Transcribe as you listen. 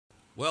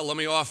Well, let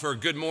me offer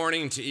good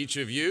morning to each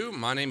of you.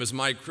 My name is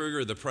Mike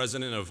Kruger, the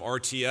president of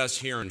RTS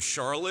here in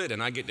Charlotte,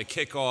 and I get to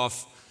kick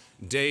off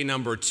day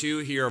number 2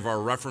 here of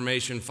our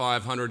Reformation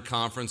 500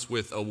 conference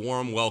with a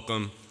warm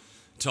welcome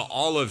to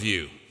all of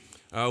you.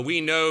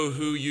 We know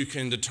who you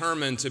can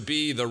determine to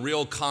be the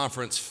real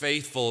conference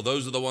faithful.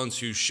 Those are the ones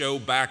who show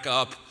back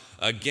up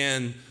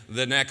again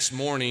the next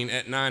morning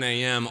at 9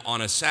 a.m. on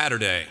a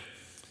Saturday.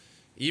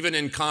 Even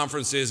in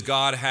conferences,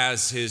 God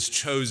has his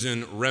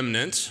chosen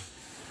remnant.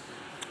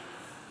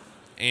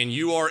 And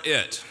you are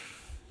it.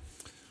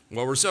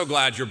 Well, we're so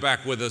glad you're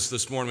back with us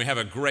this morning. We have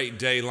a great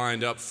day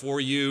lined up for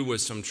you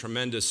with some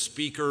tremendous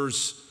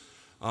speakers.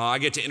 I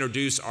get to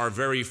introduce our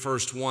very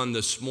first one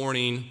this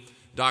morning,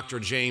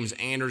 Dr. James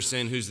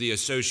Anderson, who's the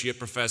Associate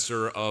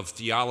Professor of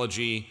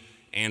Theology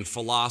and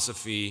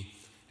Philosophy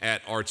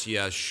at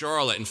RTS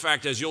Charlotte. In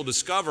fact, as you'll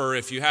discover,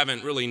 if you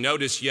haven't really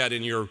noticed yet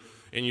in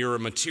your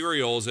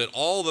materials, that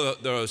all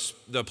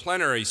the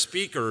plenary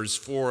speakers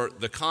for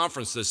the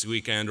conference this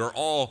weekend are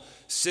all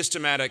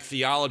systematic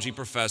theology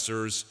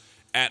professors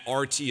at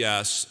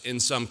RTS in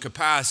some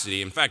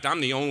capacity. In fact,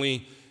 I'm the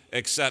only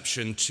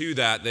exception to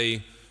that.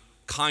 They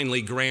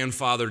kindly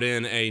grandfathered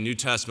in a New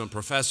Testament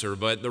professor,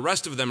 but the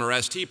rest of them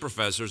are ST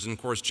professors, and of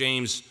course,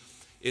 James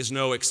is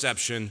no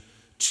exception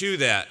to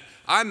that.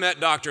 I met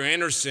Dr.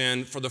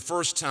 Anderson for the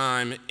first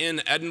time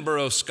in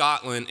Edinburgh,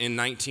 Scotland in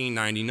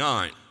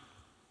 1999.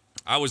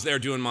 I was there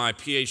doing my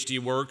PhD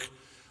work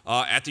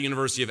at the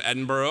University of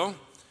Edinburgh,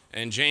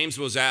 and James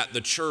was at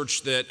the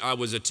church that I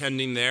was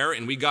attending there,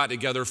 and we got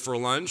together for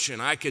lunch, and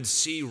I could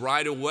see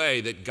right away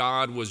that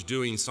God was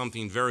doing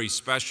something very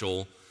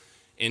special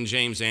in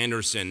James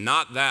Anderson.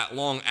 Not that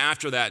long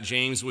after that,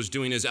 James was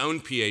doing his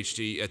own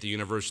PhD at the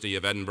University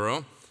of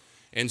Edinburgh,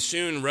 and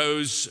soon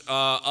rose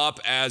up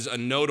as a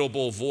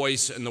notable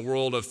voice in the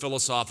world of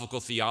philosophical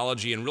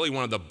theology, and really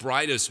one of the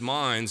brightest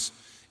minds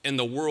in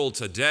the world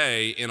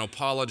today in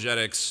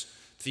apologetics,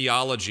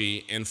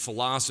 theology, and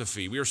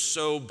philosophy. We are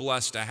so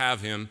blessed to have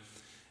him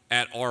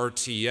at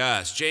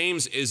RTS.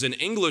 James is an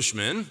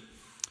Englishman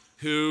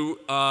who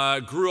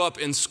grew up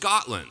in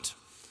Scotland.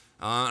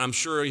 I'm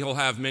sure he'll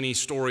have many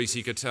stories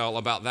he could tell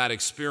about that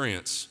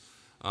experience.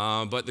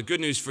 But the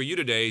good news for you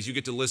today is you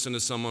get to listen to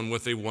someone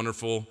with a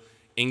wonderful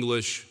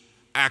English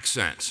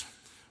accent,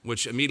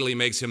 which immediately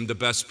makes him the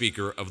best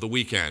speaker of the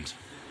weekend.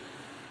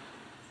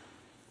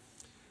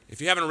 If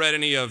you haven't read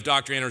any of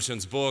Dr.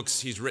 Anderson's books,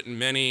 he's written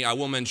many. I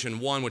will mention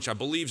one, which I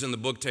believe is in the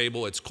book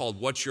table. It's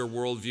called What's Your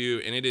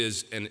Worldview? And it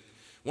is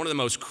one of the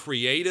most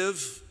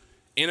creative,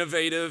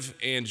 innovative,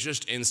 and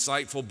just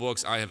insightful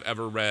books I have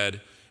ever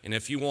read. And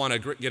if you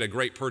want to get a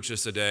great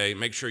purchase today,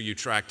 make sure you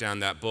track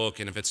down that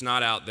book. And if it's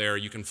not out there,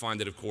 you can find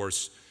it, of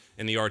course,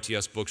 in the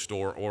RTS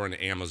bookstore or on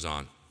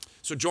Amazon.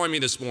 So join me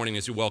this morning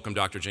as we welcome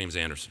Dr. James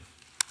Anderson.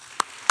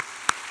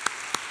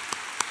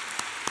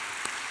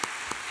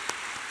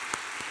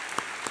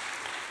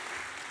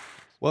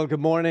 Well,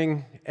 good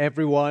morning,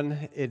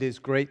 everyone. It is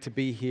great to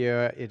be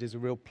here. It is a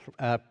real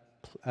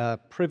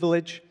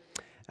privilege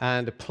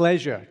and a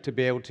pleasure to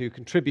be able to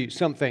contribute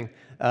something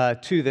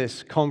to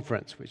this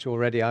conference, which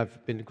already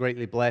I've been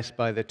greatly blessed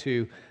by the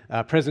 2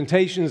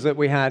 presentations that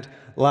we had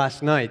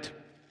last night.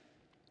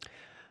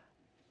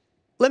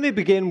 Let me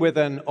begin with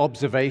an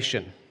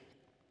observation.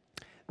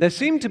 There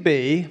seem to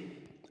be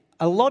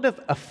a lot of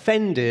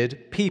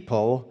offended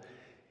people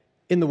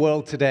in the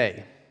world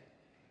today.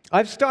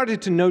 I've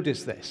started to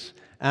notice this.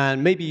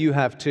 And maybe you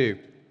have too.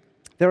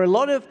 There are a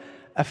lot of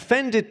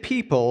offended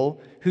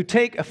people who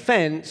take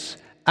offense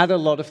at a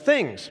lot of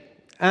things,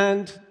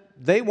 and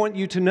they want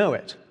you to know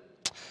it.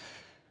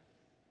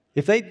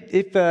 If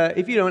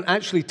you don't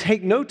actually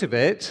take note of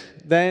it,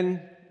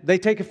 then they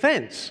take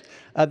offense.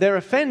 They're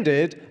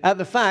offended at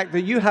the fact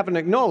that you haven't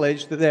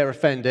acknowledged that they're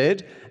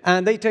offended,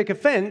 and they take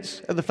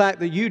offense at the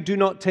fact that you do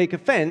not take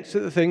offense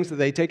at the things that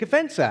they take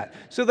offense at.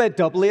 So they're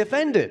doubly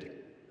offended.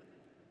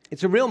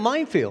 It's a real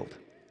minefield.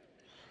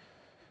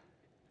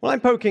 Well, I'm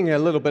poking a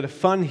little bit of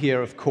fun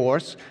here, of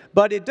course,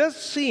 but it does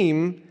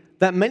seem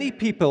that many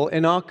people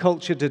in our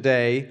culture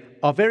today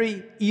are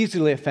very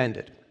easily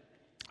offended.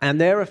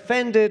 And they're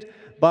offended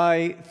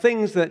by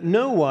things that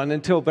no one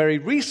until very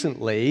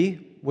recently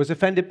was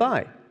offended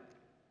by.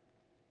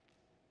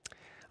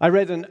 I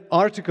read an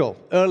article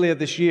earlier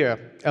this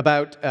year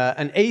about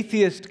an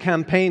atheist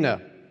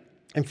campaigner.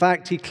 In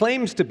fact, he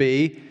claims to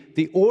be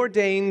the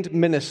ordained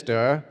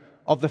minister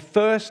of the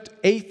first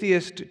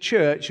atheist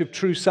church of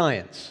true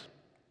science.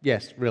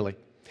 Yes, really.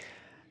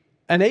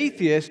 An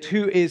atheist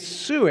who is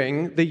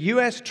suing the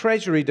U.S.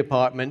 Treasury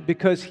Department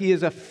because he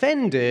is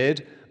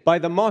offended by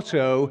the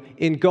motto,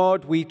 "In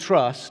God We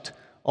Trust,"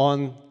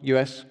 on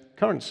U.S.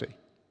 currency.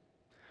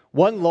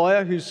 One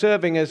lawyer who's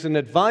serving as an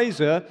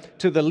advisor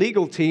to the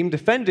legal team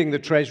defending the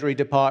Treasury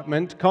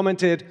Department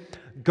commented,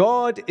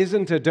 "God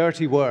isn't a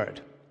dirty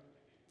word."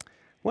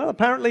 Well,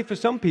 apparently for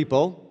some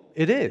people,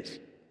 it is.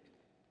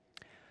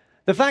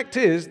 The fact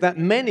is that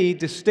many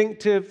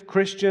distinctive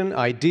Christian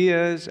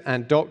ideas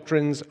and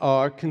doctrines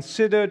are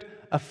considered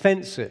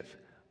offensive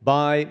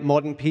by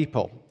modern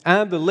people,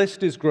 and the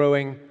list is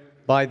growing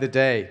by the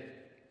day.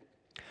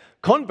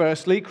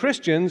 Conversely,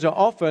 Christians are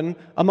often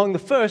among the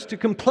first to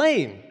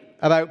complain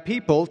about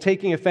people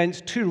taking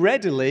offense too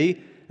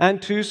readily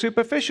and too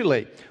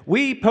superficially.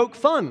 We poke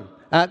fun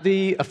at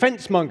the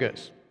offense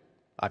mongers.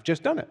 I've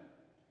just done it.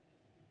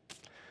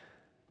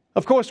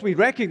 Of course, we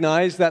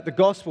recognize that the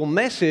gospel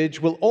message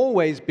will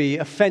always be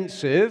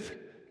offensive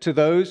to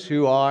those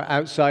who are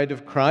outside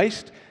of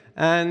Christ,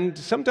 and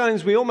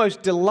sometimes we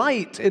almost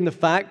delight in the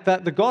fact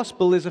that the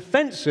gospel is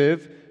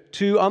offensive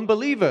to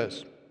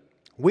unbelievers.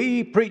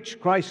 We preach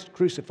Christ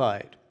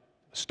crucified,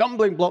 a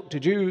stumbling block to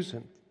Jews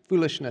and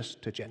foolishness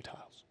to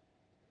Gentiles.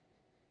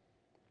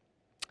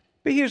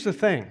 But here's the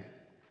thing.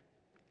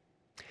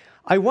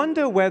 I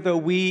wonder whether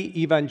we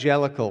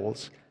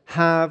evangelicals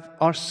have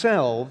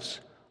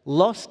ourselves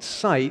lost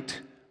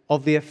sight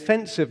of the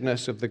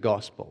offensiveness of the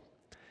gospel,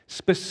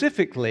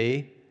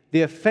 specifically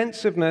the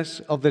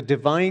offensiveness of the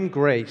divine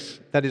grace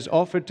that is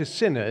offered to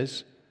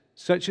sinners,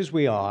 such as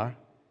we are,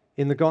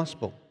 in the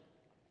gospel.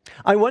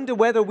 I wonder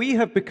whether we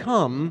have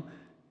become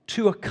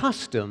too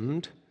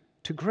accustomed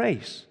to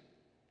grace.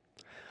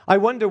 I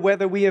wonder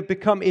whether we have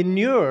become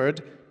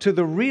inured to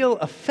the real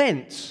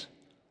offense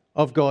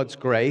of God's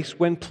grace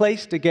when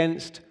placed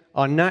against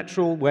our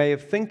natural way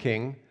of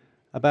thinking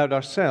about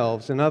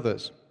ourselves and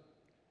others.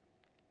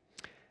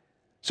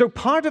 So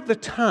part of the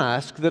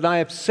task that I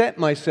have set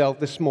myself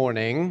this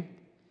morning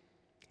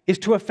is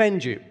to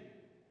offend you,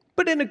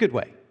 but in a good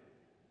way.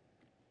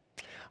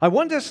 I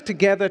want us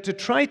together to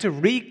try to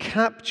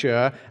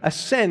recapture a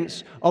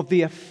sense of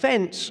the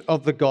offense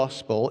of the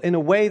gospel in a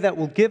way that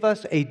will give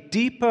us a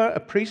deeper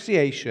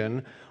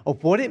appreciation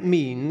of what it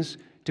means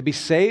to be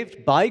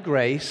saved by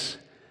grace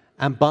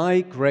and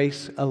by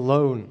grace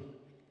alone.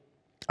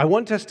 I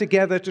want us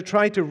together to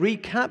try to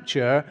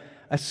recapture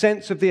a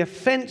sense of the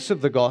offense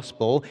of the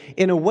gospel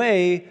in a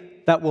way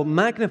that will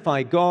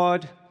magnify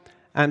God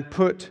and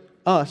put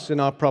us in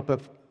our proper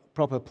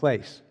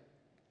place.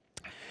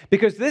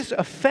 Because this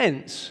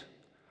offense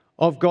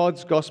of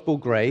God's gospel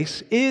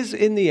grace is,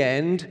 in the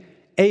end,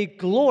 a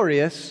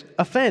glorious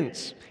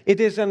offense. It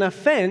is an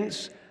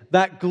offense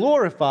that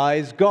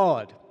glorifies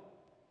God.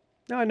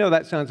 Now, I know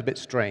that sounds a bit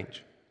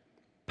strange,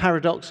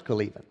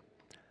 paradoxical even,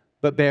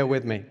 but bear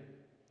with me.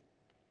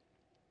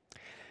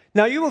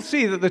 Now, you will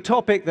see that the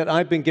topic that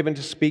I've been given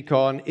to speak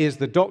on is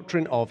the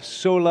doctrine of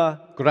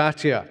Sola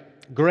Gratia,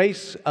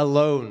 grace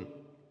alone.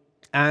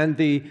 And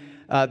the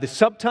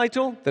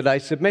subtitle that I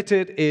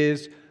submitted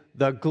is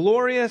The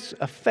Glorious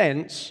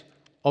Offense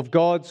of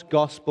God's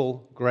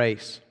Gospel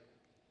Grace.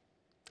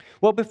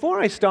 Well,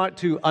 before I start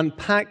to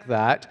unpack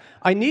that,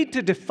 I need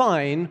to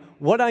define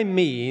what I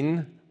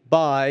mean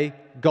by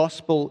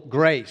gospel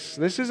grace.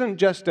 This isn't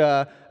just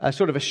a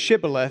sort of a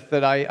shibboleth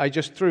that I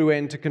just threw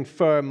in to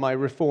confirm my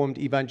Reformed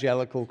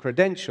evangelical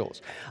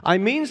credentials. I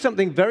mean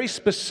something very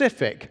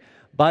specific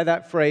by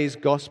that phrase,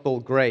 gospel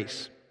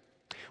grace.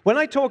 When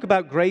I talk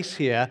about grace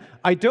here,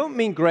 I don't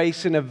mean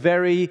grace in a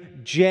very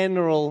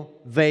general,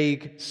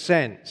 vague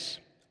sense.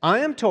 I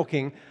am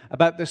talking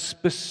about the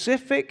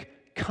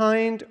specific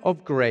kind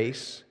of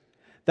grace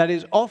that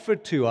is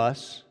offered to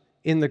us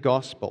in the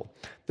gospel.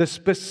 The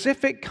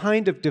specific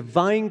kind of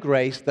divine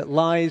grace that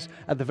lies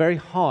at the very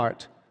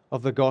heart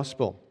of the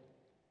gospel.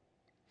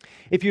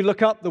 If you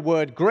look up the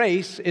word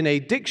grace in a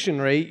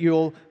dictionary,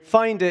 you'll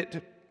find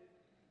it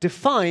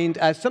defined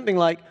as something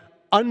like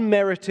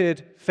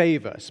unmerited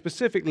favor,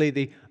 specifically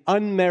the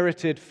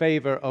unmerited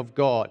favor of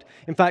God.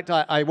 In fact,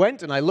 I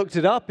went and I looked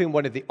it up in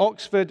one of the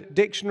Oxford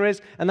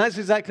dictionaries, and that's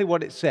exactly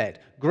what it said.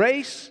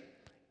 Grace,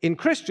 in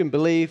Christian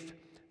belief,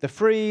 the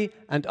free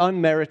and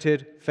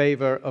unmerited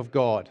favor of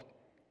God.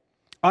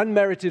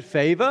 Unmerited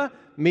favor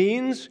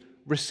means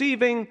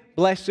receiving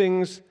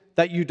blessings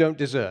that you don't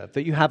deserve,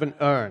 that you haven't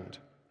earned.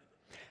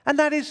 And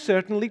that is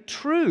certainly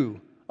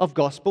true of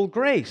gospel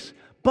grace,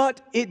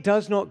 but it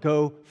does not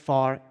go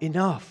far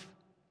enough.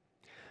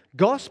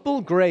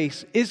 Gospel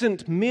grace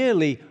isn't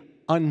merely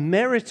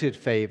unmerited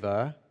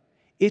favor,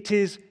 it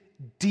is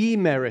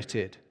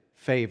demerited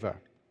favor.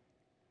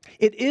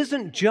 It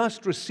isn't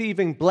just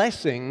receiving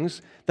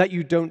blessings that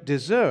you don't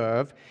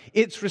deserve.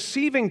 It's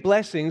receiving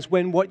blessings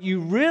when what you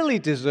really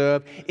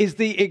deserve is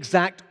the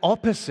exact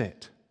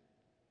opposite.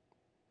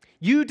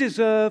 You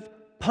deserve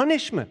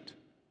punishment.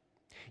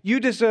 You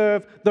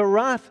deserve the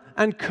wrath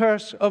and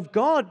curse of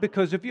God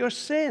because of your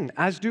sin,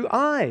 as do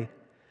I.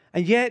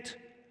 And yet,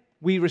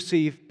 we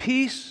receive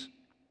peace,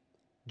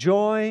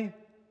 joy,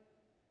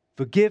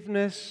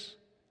 forgiveness,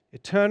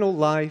 eternal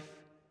life,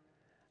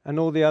 and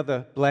all the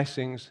other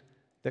blessings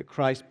that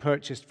Christ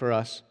purchased for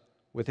us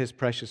with his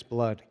precious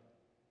blood.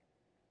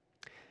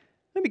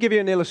 Let me give you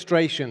an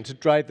illustration to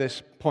drive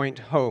this point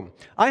home.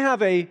 I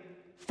have a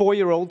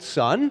 4-year-old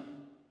son.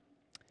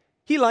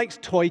 He likes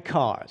toy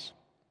cars.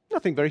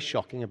 Nothing very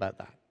shocking about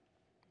that.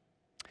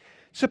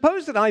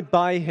 Suppose that I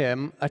buy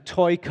him a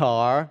toy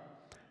car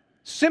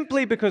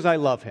simply because I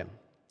love him,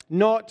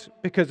 not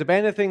because of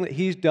anything that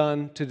he's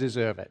done to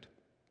deserve it.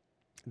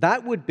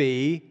 That would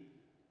be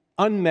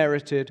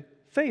unmerited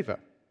favor.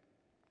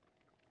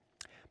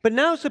 But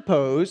now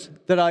suppose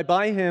that I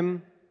buy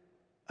him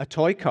a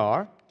toy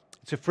car.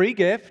 It's a free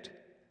gift.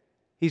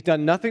 He's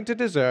done nothing to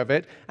deserve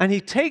it, and he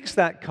takes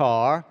that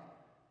car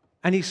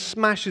and he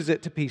smashes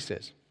it to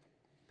pieces.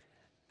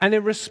 And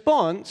in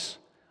response,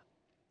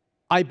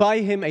 I buy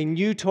him a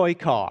new toy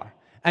car,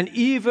 an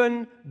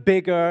even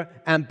bigger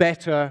and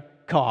better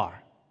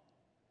car.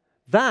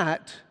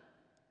 That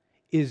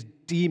is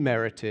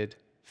demerited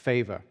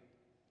favor.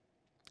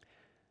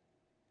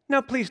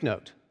 Now, please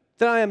note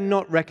that I am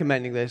not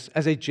recommending this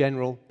as a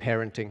general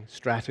parenting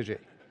strategy.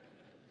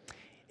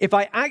 If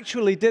I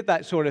actually did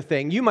that sort of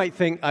thing, you might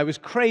think I was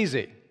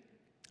crazy.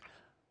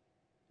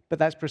 But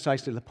that's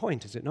precisely the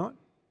point, is it not?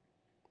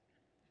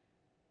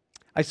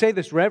 I say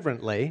this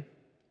reverently.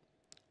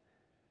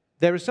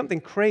 There is something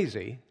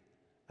crazy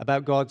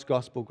about God's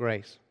gospel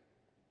grace.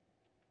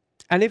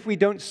 And if we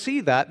don't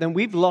see that, then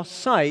we've lost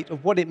sight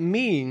of what it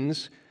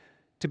means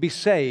to be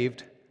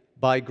saved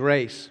by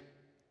grace.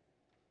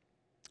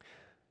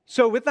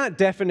 So with that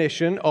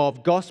definition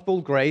of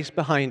gospel grace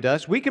behind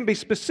us, we can be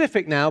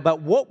specific now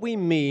about what we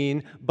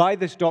mean by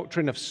this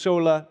doctrine of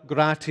sola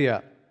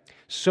gratia.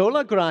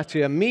 Sola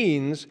gratia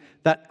means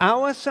that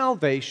our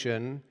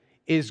salvation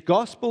is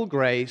gospel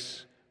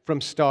grace from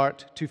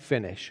start to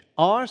finish.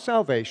 Our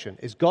salvation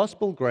is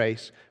gospel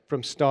grace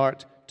from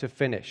start to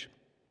finish.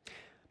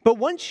 But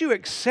once you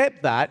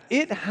accept that,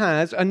 it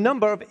has a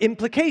number of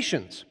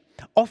implications,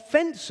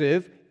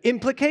 offensive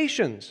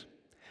implications.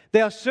 They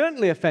are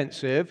certainly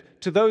offensive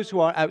to those who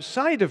are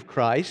outside of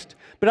Christ,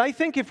 but I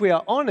think if we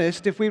are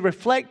honest, if we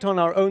reflect on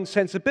our own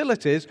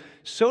sensibilities,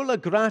 sola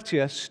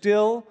gratia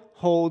still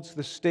holds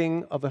the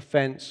sting of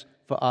offense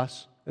for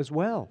us as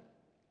well.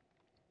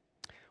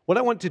 What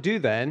I want to do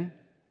then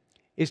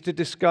is to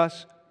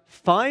discuss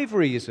 5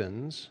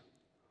 reasons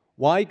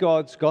why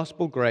God's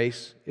gospel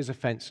grace is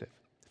offensive.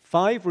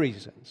 5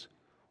 reasons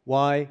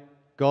why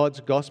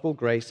God's gospel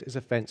grace is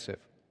offensive.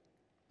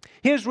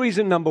 Here's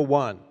reason number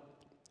 1.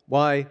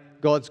 Why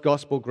God's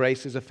gospel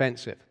grace is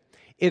offensive.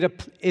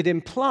 It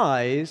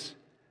implies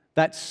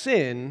that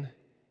sin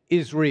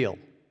is real.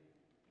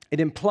 It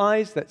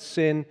implies that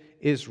sin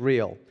is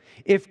real.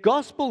 If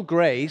gospel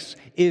grace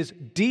is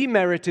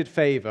demerited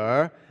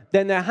favor,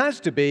 then there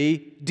has to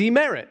be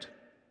demerit.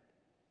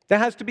 There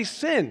has to be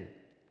sin.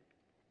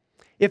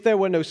 If there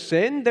were no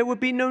sin, there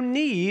would be no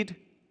need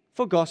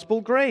for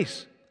gospel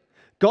grace.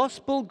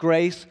 Gospel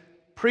grace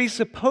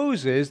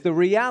presupposes the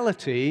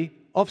reality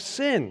of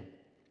sin.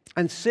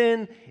 And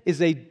sin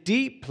is a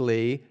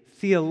deeply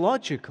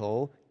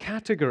theological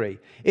category.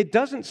 It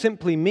doesn't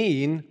simply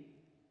mean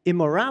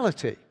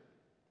immorality.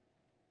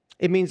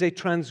 It means a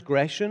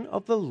transgression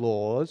of the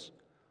laws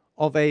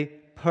of a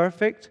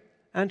perfect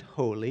and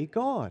holy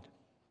God.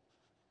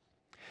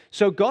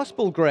 So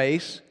gospel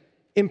grace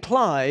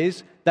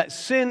implies that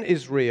sin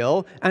is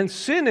real, and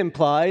sin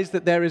implies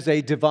that there is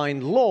a divine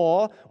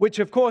law, which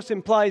of course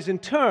implies in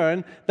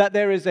turn that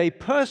there is a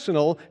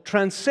personal,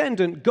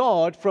 transcendent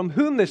God from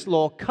whom this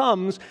law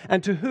comes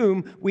and to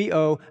whom we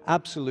owe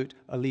absolute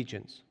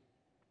allegiance.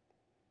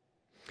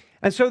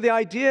 And so the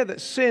idea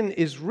that sin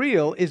is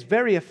real is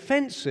very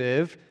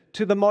offensive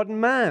to the modern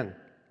man.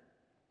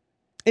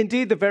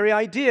 Indeed, the very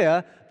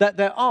idea that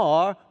there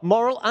are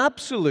moral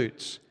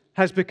absolutes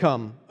has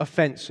become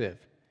offensive.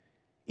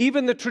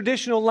 Even the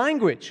traditional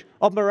language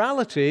of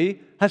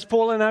morality has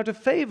fallen out of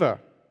favor.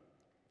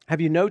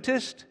 Have you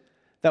noticed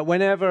that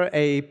whenever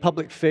a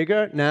public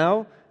figure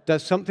now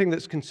does something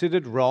that's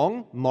considered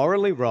wrong,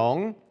 morally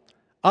wrong,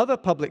 other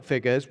public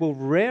figures will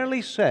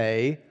rarely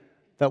say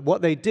that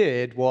what they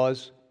did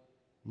was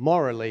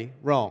morally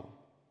wrong.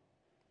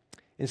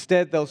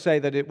 Instead, they'll say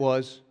that it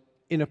was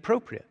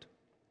inappropriate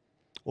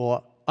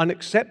or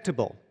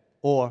unacceptable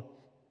or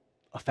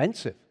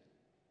offensive.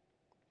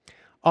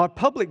 Our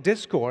public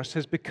discourse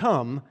has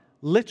become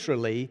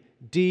literally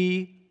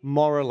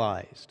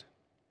demoralized.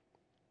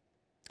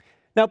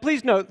 Now,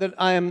 please note that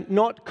I am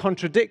not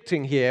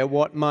contradicting here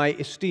what my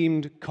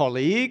esteemed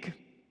colleague,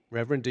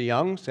 Reverend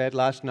DeYoung, said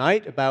last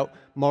night about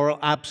moral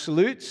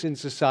absolutes in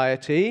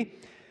society,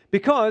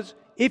 because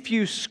if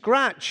you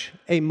scratch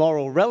a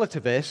moral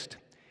relativist,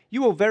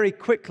 you will very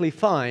quickly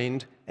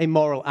find a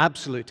moral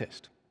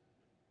absolutist.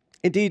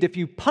 Indeed, if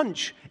you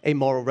punch a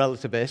moral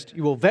relativist,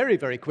 you will very,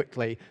 very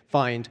quickly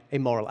find a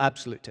moral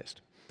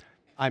absolutist.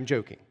 I'm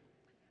joking.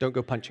 Don't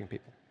go punching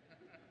people.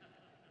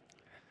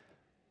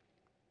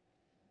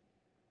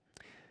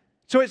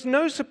 So it's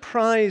no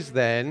surprise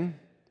then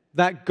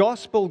that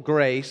gospel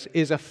grace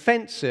is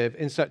offensive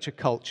in such a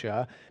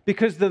culture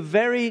because the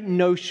very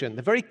notion,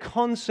 the very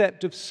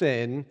concept of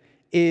sin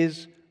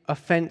is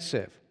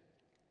offensive.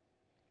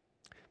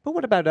 But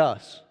what about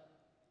us?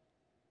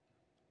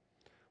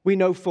 We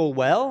know full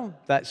well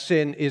that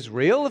sin is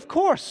real. Of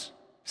course,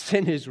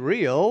 sin is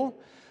real.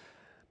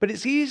 But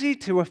it's easy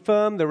to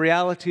affirm the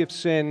reality of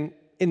sin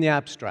in the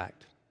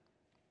abstract.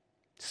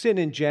 Sin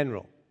in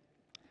general.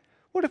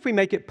 What if we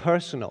make it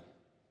personal?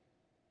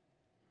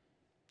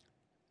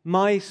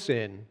 My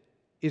sin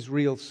is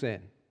real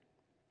sin.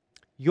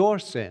 Your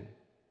sin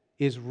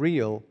is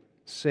real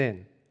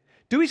sin.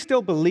 Do we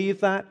still believe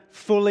that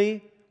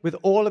fully with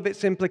all of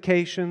its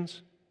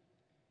implications?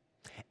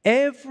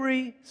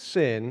 Every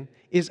sin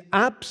is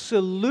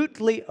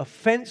absolutely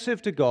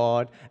offensive to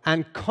God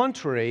and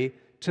contrary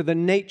to the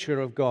nature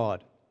of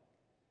God.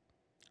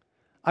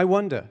 I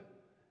wonder,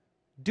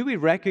 do we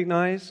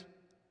recognize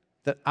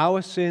that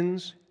our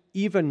sins,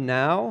 even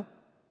now,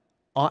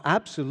 are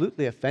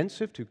absolutely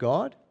offensive to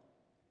God?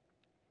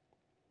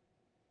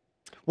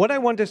 What I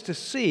want us to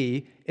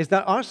see is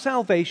that our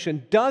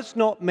salvation does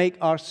not make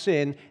our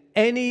sin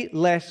any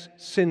less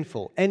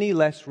sinful, any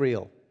less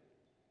real.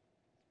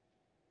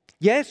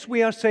 Yes,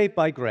 we are saved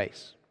by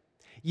grace.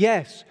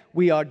 Yes,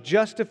 we are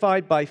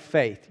justified by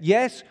faith.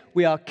 Yes,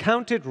 we are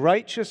counted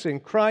righteous in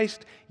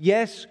Christ.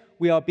 Yes,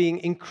 we are being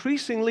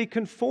increasingly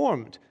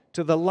conformed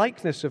to the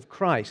likeness of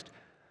Christ.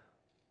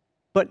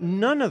 But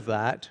none of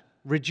that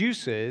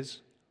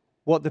reduces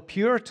what the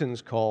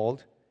Puritans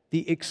called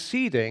the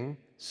exceeding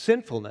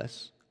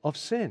sinfulness of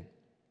sin.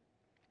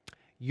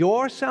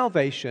 Your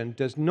salvation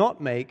does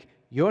not make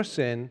your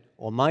sin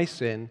or my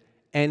sin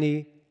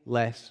any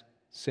less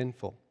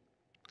sinful.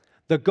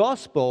 The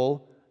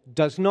gospel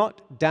does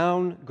not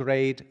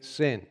downgrade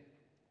sin.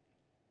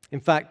 In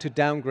fact, to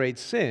downgrade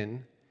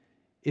sin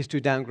is to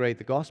downgrade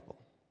the gospel.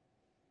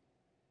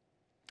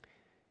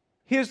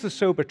 Here's the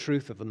sober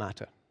truth of the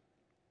matter.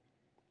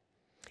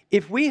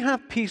 If we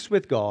have peace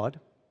with God,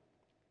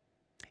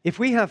 if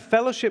we have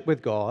fellowship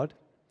with God,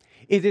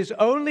 it is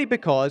only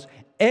because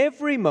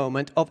every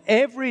moment of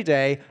every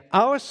day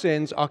our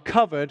sins are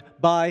covered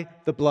by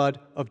the blood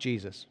of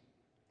Jesus.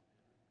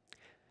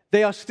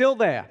 They are still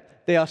there.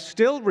 They are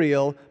still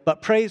real,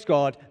 but praise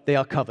God, they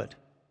are covered.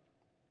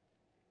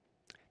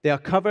 They are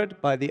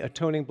covered by the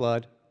atoning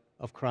blood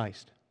of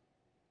Christ.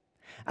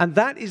 And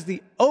that is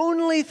the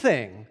only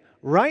thing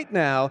right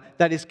now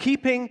that is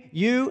keeping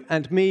you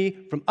and me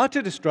from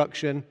utter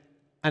destruction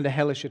and a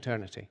hellish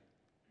eternity.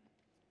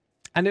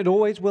 And it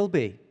always will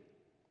be.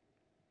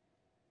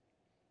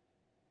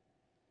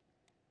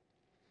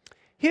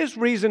 Here's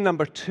reason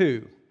number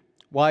 2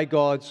 why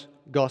God's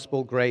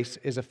gospel grace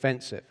is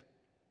offensive.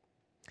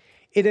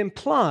 It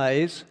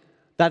implies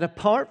that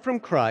apart from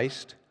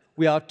Christ,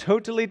 we are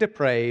totally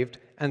depraved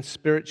and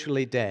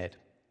spiritually dead.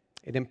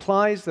 It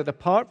implies that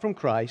apart from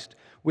Christ,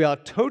 we are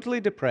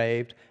totally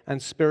depraved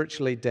and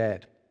spiritually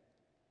dead.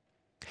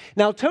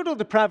 Now, total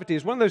depravity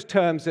is one of those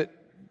terms that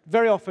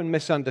very often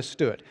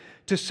misunderstood.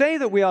 To say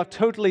that we are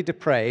totally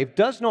depraved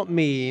does not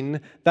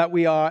mean that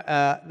we are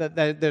that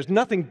there's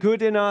nothing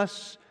good in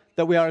us,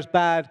 that we are as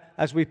bad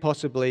as we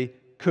possibly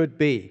could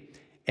be.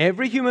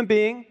 Every human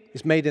being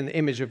is made in the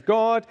image of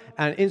God,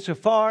 and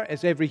insofar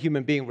as every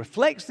human being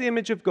reflects the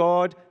image of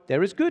God,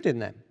 there is good in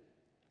them.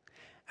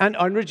 And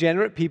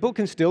unregenerate people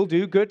can still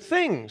do good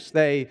things.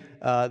 They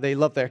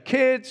love their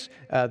kids,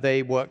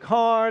 they work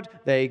hard,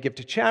 they give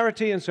to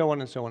charity, and so on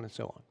and so on and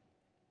so on.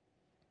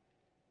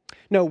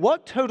 No,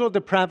 what total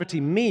depravity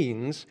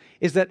means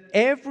is that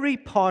every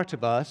part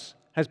of us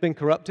has been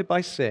corrupted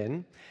by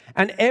sin,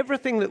 and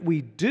everything that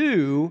we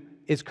do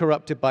is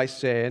corrupted by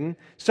sin,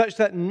 such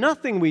that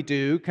nothing we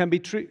do can be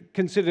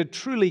considered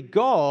truly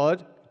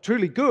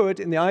good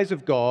in the eyes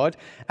of God,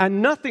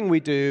 and nothing we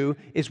do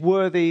is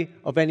worthy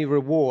of any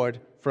reward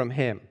from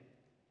Him.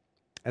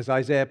 As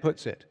Isaiah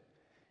puts it,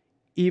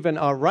 even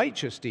our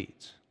righteous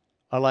deeds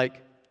are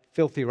like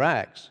filthy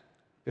rags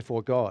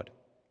before God.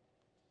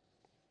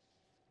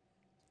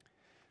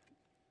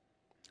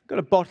 I've got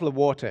a bottle of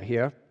water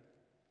here,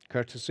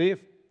 courtesy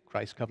of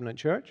Christ Covenant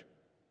Church.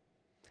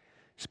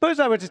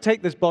 Suppose I were to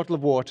take this bottle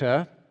of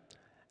water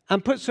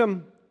and put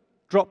some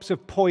drops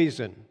of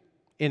poison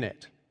in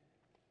it.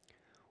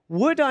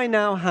 Would I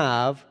now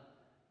have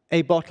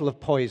a bottle of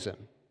poison?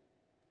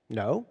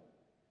 No.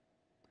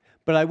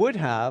 But I would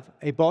have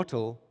a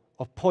bottle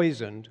of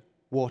poisoned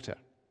water.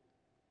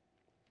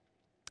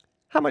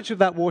 How much of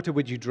that water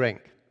would you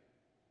drink?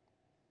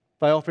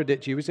 If I offered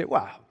it to you, you'd say,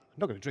 well, I'm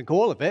not going to drink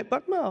all of it,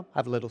 but well,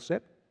 have a little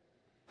sip.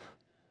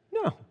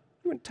 No,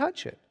 you wouldn't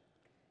touch it.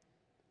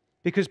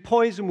 Because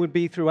poison would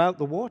be throughout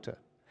the water.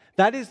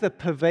 That is the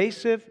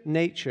pervasive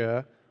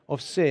nature of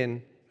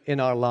sin in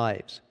our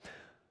lives.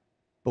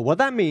 But what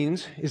that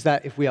means is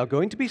that if we are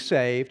going to be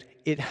saved,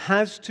 it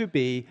has to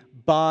be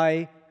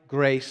by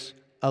grace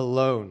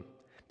alone.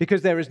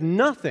 Because there is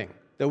nothing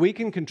that we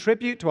can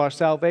contribute to our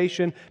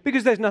salvation,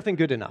 because there's nothing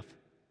good enough.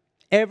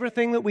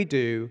 Everything that we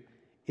do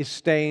is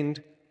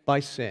stained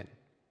by sin.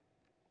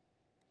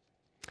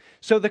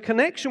 So the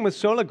connection with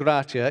Sola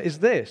Gratia is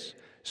this.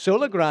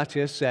 Sola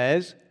Gratia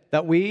says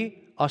that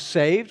we are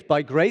saved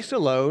by grace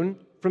alone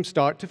from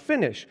start to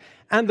finish.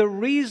 And the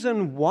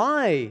reason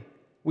why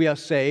we are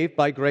saved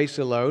by grace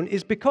alone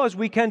is because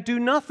we can do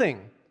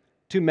nothing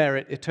to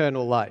merit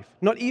eternal life,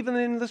 not even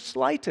in the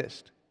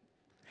slightest.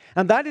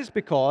 And that is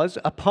because,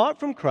 apart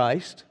from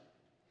Christ,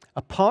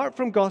 apart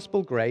from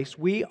gospel grace,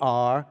 we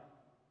are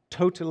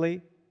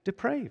totally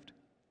depraved.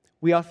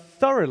 We are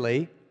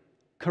thoroughly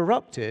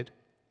corrupted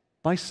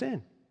by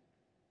sin.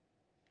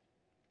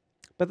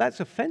 But that's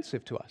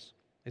offensive to us,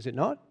 is it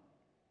not?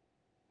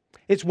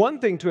 It's one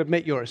thing to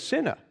admit you're a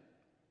sinner.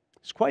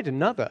 It's quite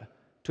another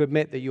to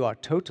admit that you are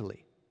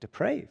totally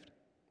depraved.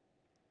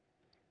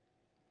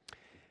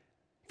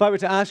 If I were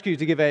to ask you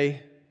to give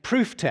a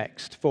proof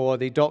text for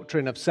the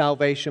doctrine of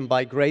salvation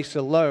by grace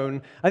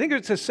alone, I think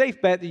it's a safe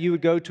bet that you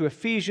would go to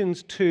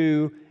Ephesians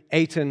 2,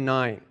 8 and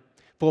 9.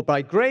 For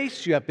by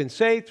grace you have been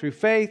saved through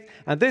faith,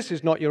 and this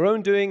is not your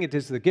own doing, it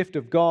is the gift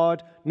of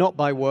God, not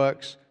by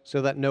works, so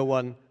that no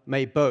one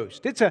may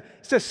boast. It's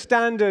a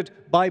standard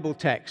Bible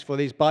text for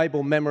these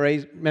Bible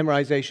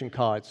memorization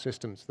card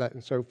systems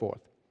and so forth.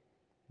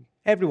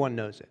 Everyone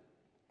knows it.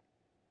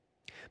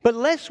 But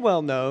less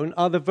well known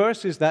are the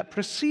verses that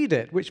precede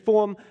it, which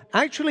form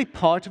actually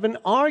part of an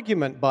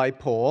argument by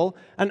Paul,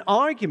 an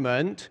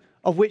argument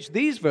of which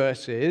these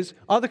verses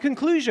are the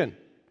conclusion.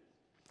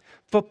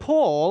 For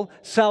Paul,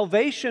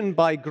 salvation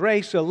by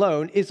grace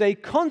alone is a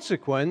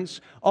consequence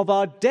of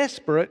our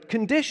desperate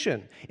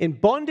condition, in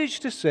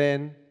bondage to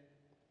sin,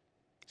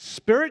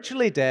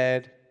 spiritually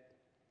dead,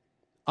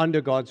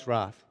 under God's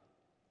wrath.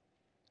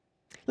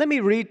 Let me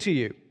read to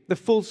you the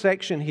full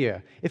section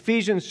here.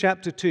 Ephesians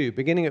chapter 2,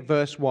 beginning at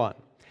verse 1.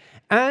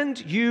 And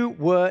you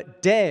were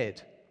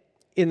dead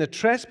in the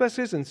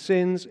trespasses and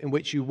sins in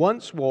which you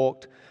once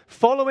walked,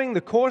 following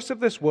the course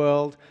of this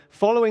world,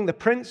 following the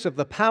prince of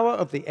the power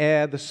of the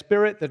air, the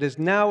spirit that is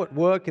now at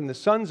work in the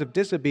sons of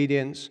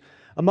disobedience,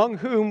 among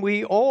whom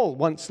we all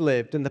once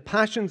lived in the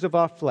passions of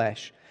our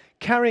flesh,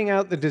 carrying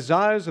out the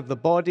desires of the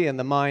body and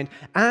the mind,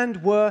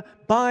 and were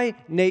by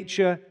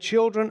nature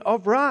children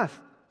of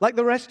wrath, like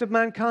the rest of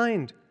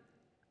mankind.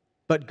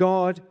 But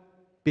God,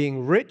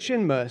 being rich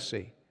in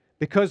mercy,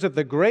 because of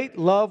the great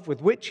love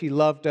with which He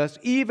loved us,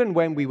 even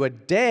when we were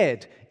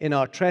dead in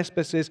our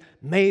trespasses,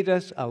 made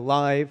us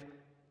alive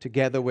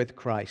together with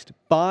Christ.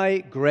 By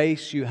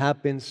grace you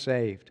have been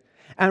saved,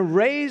 and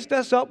raised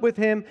us up with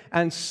Him,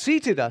 and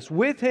seated us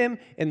with Him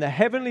in the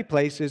heavenly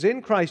places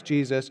in Christ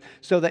Jesus,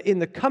 so that in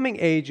the coming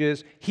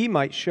ages He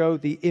might show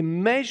the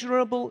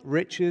immeasurable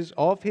riches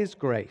of His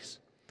grace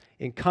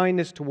in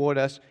kindness toward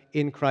us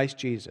in Christ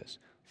Jesus.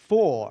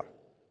 For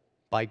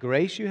by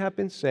grace you have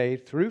been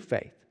saved through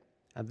faith,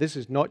 and this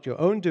is not your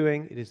own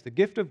doing, it is the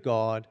gift of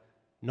God,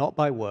 not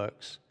by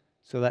works,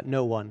 so that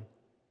no one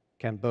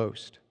can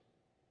boast.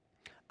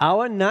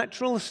 Our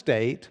natural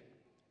state,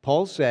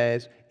 Paul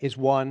says, is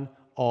one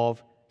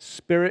of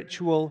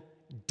spiritual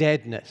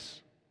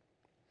deadness.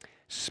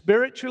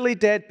 Spiritually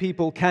dead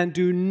people can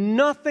do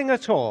nothing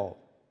at all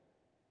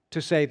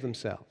to save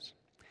themselves.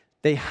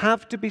 They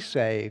have to be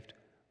saved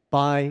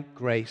by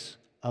grace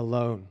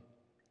alone.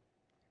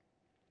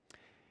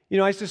 You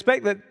know, I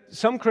suspect that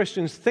some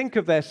Christians think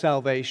of their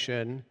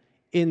salvation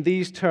in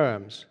these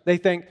terms. They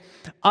think,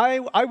 I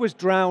was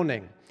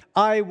drowning.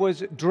 I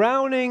was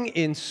drowning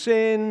in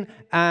sin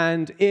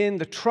and in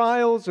the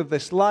trials of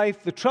this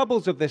life, the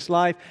troubles of this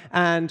life,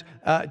 and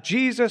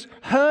Jesus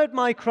heard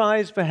my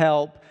cries for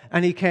help,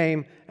 and He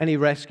came and He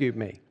rescued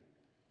me.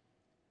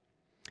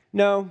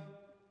 No,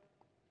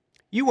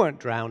 you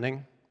weren't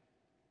drowning.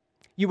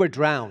 You were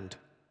drowned.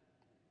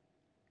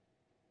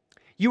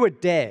 You were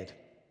dead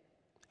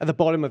at the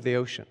bottom of the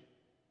ocean.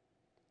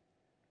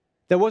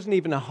 There wasn't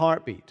even a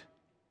heartbeat,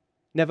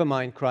 never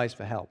mind cries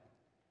for help.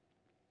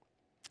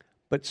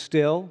 But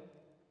still,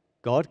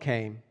 God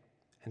came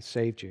and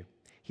saved you.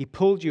 He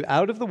pulled you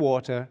out of the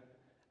water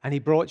and He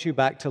brought you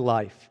back to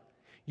life.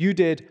 You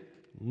did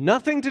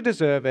nothing to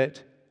deserve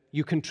it.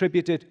 You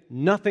contributed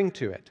nothing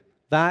to it.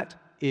 That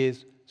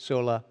is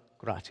Sola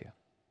Gratia.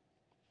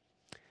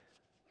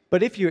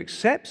 But if you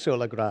accept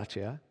Sola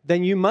Gratia,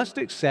 then you must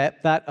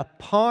accept that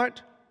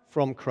apart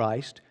from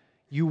Christ,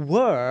 you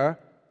were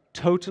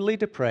totally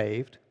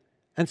depraved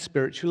and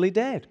spiritually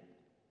dead.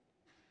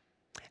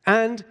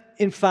 And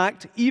in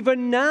fact,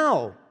 even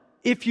now,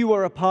 if you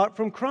were apart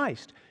from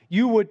Christ,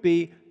 you would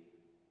be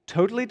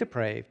totally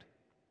depraved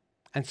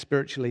and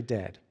spiritually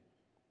dead.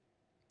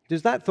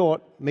 Does that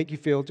thought make you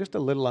feel just a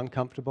little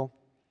uncomfortable?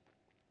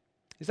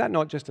 Is that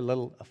not just a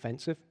little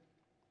offensive?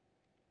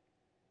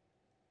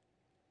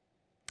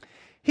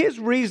 Here's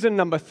reason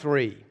number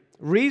 3.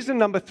 Reason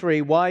number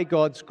 3 why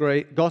God's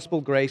gospel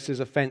grace is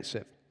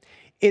offensive.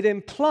 It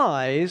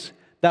implies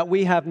that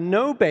we have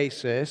no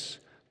basis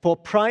for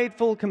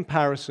prideful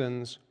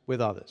comparisons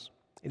with others.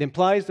 It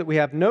implies that we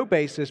have no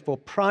basis for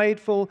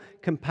prideful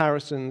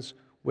comparisons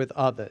with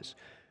others.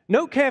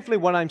 Note carefully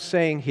what I'm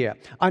saying here.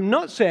 I'm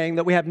not saying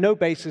that we have no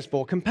basis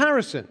for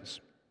comparisons.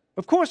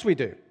 Of course we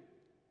do.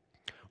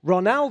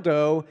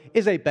 Ronaldo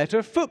is a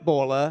better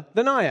footballer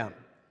than I am.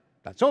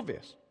 That's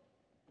obvious.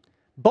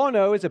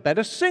 Bono is a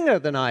better singer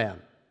than I am.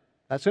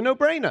 That's a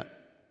no-brainer.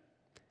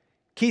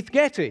 Keith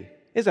Getty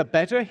is a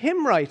better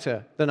hymn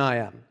writer than I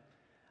am.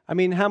 I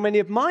mean, how many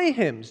of my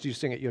hymns do you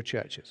sing at your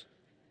churches?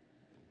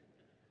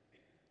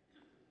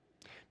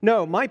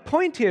 No, my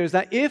point here is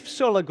that if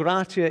Sola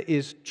Gratia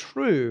is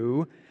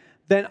true,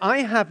 then I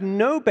have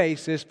no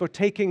basis for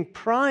taking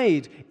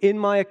pride in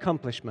my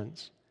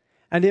accomplishments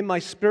and in my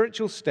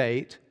spiritual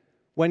state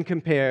when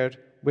compared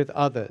with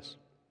others.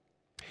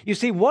 You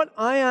see, what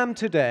I am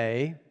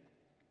today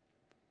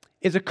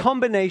is a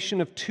combination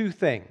of two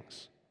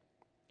things: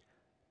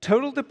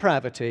 total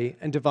depravity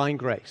and divine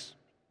grace.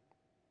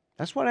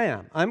 That's what I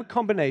am. I'm a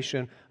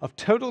combination of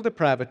total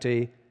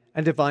depravity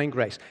and divine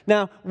grace.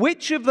 Now,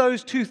 which of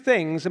those two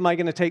things am I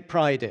going to take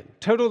pride in?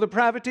 Total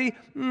depravity?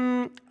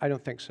 I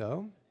don't think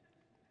so.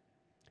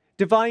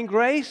 Divine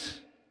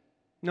grace?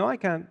 No, I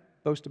can't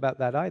boast about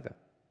that either.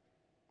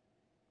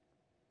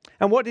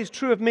 And what is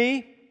true of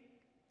me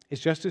is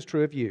just as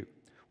true of you.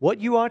 What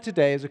you are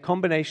today is a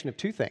combination of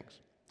two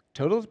things: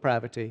 total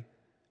depravity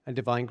and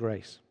divine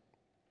grace.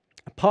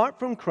 Apart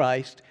from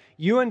Christ,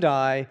 you and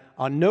I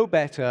are no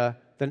better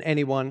than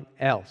anyone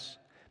else.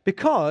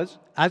 Because,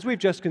 as we've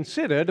just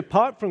considered,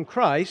 apart from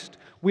Christ,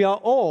 we are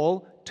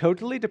all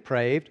totally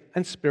depraved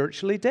and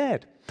spiritually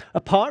dead.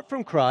 Apart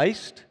from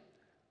Christ,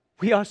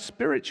 we are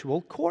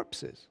spiritual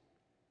corpses.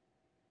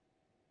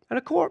 And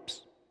a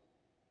corpse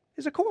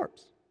is a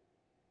corpse.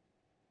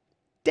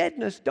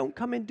 Deadness don't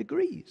come in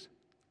degrees.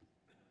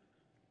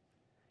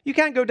 You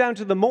can't go down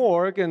to the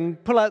morgue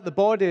and pull out the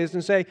bodies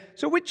and say,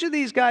 so which of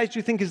these guys do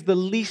you think is the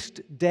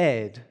least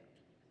dead?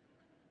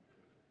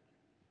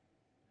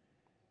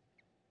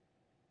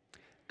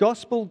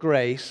 Gospel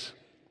grace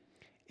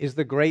is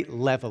the great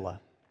leveler.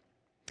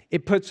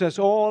 It puts us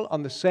all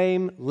on the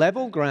same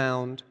level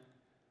ground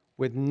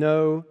with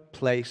no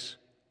place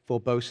for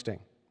boasting.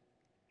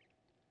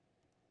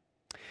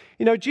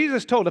 You know,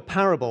 Jesus told a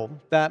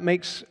parable that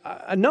makes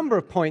a number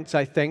of points,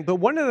 I think, but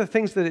one of the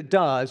things that it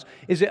does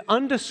is it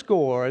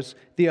underscores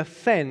the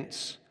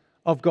offense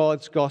of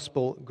God's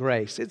gospel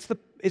grace. It's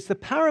the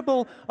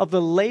parable of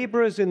the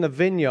laborers in the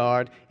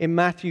vineyard in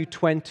Matthew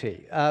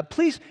 20.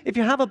 Please, if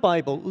you have a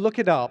Bible, look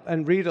it up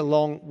and read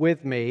along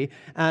with me.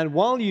 And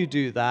while you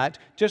do that,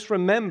 just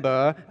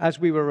remember, as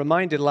we were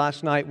reminded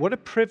last night, what a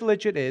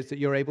privilege it is that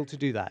you're able to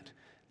do that.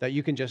 That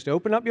you can just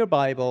open up your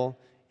Bible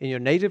in your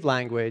native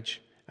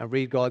language and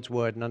read God's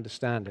word and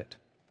understand it.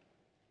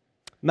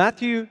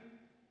 Matthew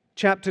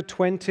chapter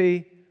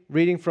 20,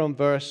 reading from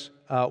verse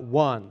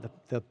 1,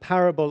 the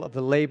parable of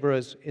the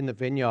laborers in the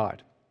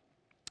vineyard.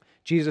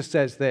 Jesus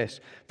says this,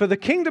 "For the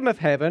kingdom of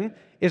heaven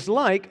is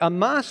like a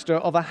master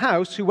of a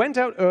house who went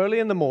out early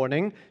in the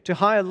morning to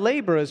hire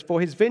laborers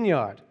for his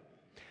vineyard.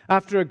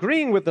 After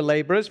agreeing with the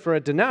laborers for a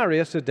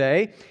denarius a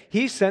day,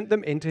 he sent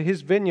them into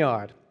his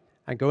vineyard.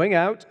 And going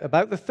out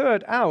about the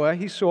third hour,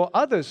 he saw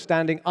others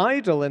standing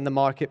idle in the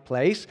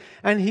marketplace,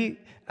 and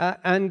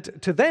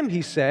to them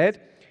he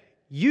said,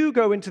 'You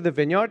go into the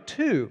vineyard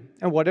too,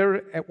 and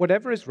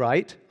whatever is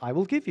right, I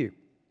will give you.'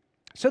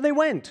 So they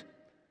went.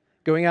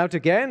 Going out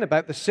again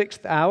about the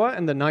 6th hour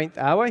and the 9th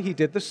hour, he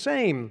did the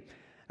same.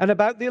 And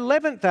about the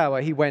 11th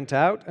hour he went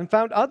out and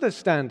found others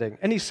standing.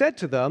 And he said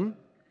to them,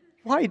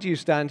 'Why do you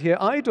stand here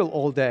idle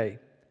all day?'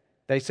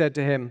 They said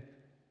to him,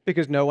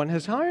 'Because no one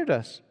has hired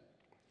us.'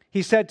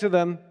 He said to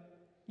them,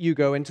 'You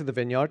go into the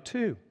vineyard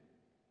too.'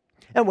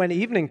 And when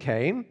evening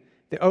came,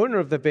 the owner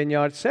of the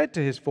vineyard said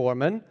to his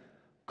foreman,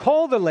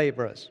 'Call the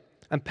laborers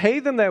and pay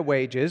them their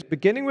wages,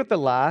 beginning with the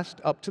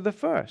last up to the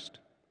first.'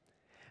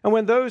 And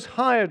when those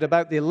hired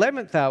about the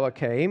 11th hour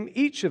came,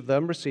 each of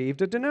them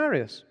received a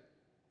denarius.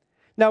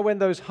 Now when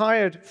those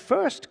hired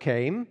first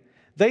came,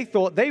 they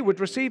thought they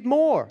would receive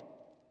more,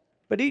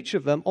 but each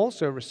of them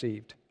also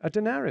received a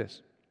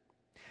denarius.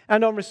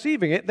 And on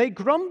receiving it, they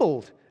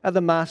grumbled at the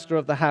master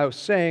of the house,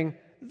 saying,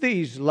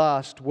 'These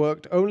last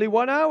worked only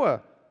 1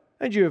 hour,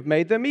 and you have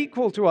made them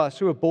equal to us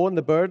who have borne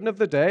the burden of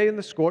the day and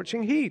the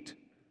scorching heat.'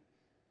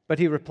 But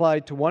he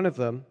replied to one of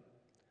them,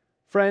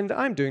 'Friend,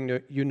 I'm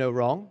doing you no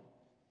wrong.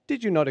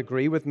 Did you not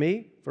agree with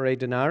me for a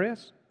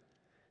denarius?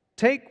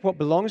 Take what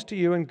belongs to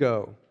you and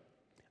go.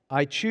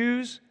 I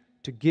choose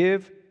to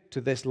give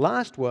to this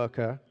last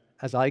worker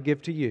as I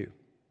give to you.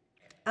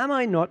 Am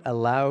I not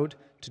allowed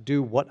to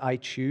do what I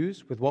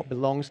choose with what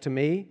belongs to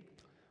me?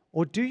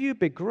 Or do you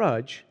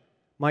begrudge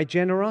my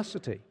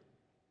generosity?'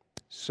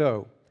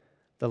 So,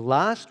 the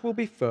last will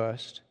be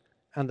first,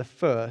 and the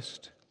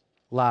first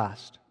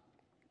last."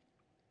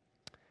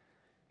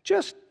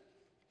 Just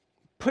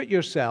put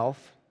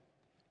yourself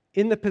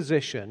in the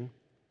position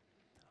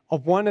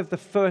of one of the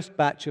first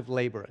batch of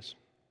laborers.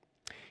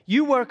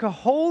 You work a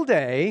whole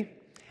day,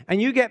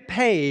 and you get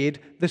paid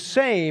the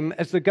same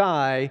as the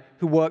guy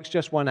who works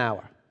just 1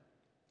 hour.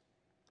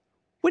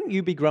 Wouldn't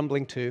you be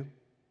grumbling too?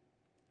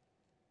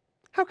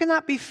 How can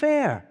that be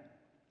fair?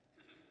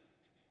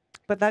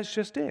 But that's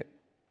just it.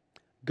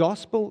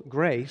 Gospel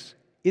grace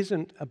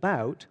isn't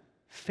about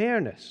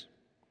fairness.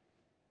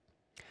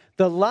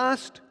 The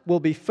last will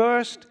be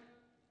first,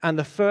 and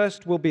the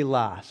first will be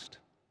last.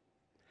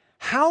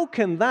 How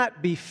can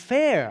that be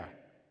fair?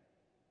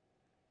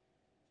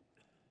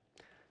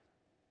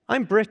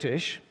 I'm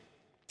British,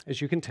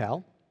 as you can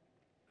tell.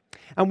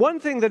 And one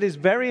thing that is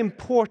very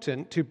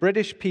important to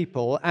British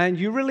people, and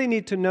you really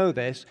need to know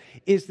this,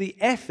 is the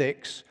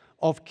ethics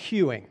of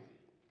queuing.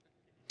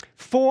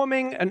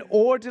 Forming an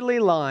orderly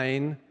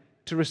line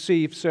to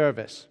receive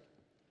service.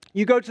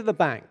 You go to the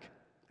bank,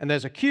 and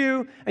there's a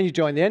queue, and you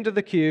join the end of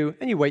the queue,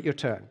 and you wait your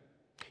turn.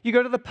 You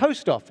go to the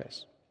post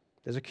office.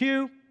 There's a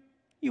queue.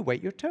 You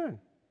wait your turn.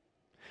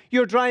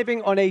 You're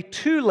driving on a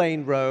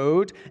 2-lane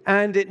road,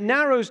 and it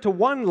narrows to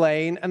 1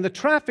 lane, and the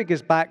traffic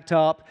is backed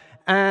up,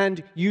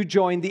 and you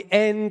join the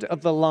end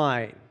of the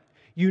line.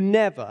 You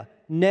never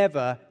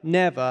never,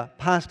 never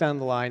pass down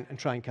the line and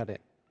try and cut in.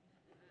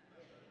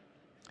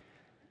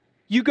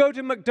 You go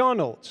to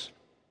McDonald's.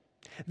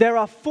 There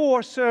are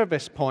 4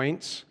 service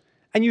points,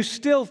 and you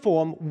still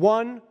form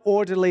one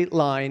orderly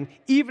line,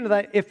 even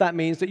if that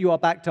means that you are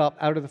backed up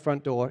out of the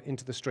front door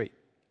into the street.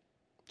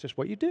 Just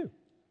what you do.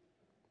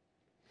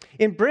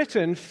 In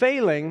Britain,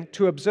 failing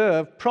to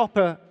observe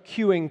proper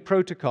queuing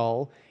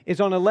protocol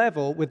is on a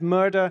level with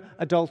murder,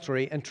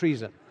 adultery, and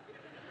treason.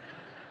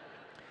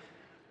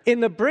 In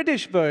the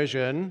British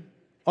version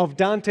of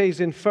Dante's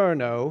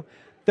Inferno,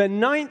 the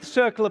 9th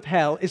circle of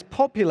hell is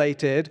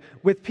populated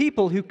with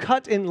people who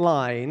cut in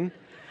line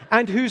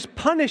and whose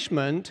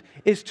punishment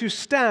is to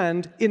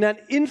stand in an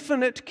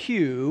infinite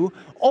queue,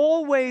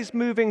 always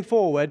moving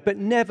forward, but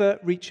never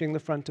reaching the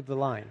front of the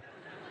line.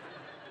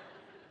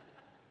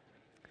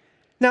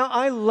 Now,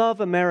 I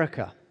love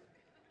America,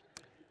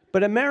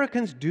 but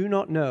Americans do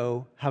not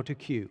know how to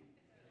queue.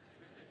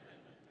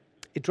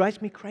 It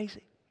drives me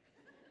crazy.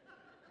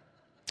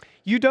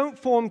 You don't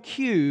form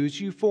queues,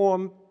 you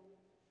form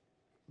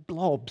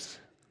blobs.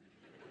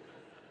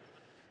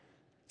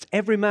 It's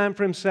every man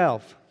for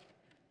himself.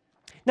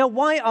 Now,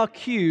 why are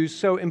queues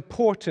so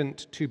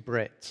important to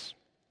Brits?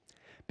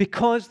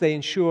 Because they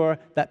ensure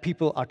that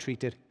people are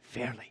treated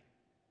fairly.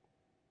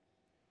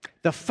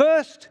 The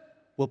first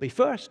will be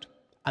first,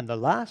 and the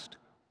last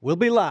will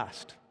be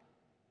last.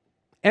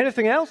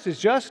 Anything else is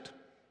just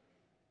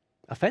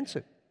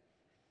offensive.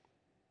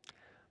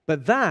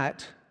 But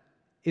that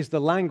is the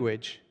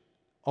language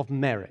of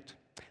merit.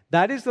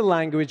 That is the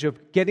language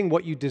of getting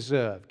what you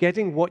deserve,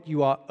 getting what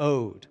you are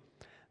owed.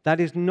 That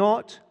is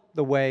not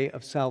the way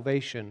of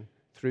salvation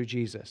through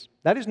Jesus.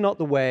 That is not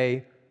the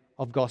way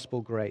of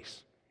gospel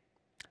grace.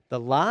 The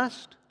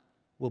last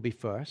will be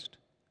first,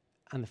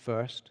 and the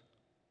first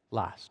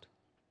last.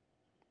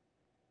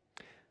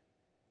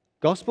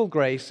 Gospel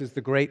grace is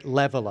the great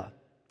leveler.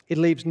 It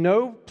leaves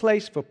no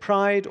place for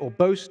pride or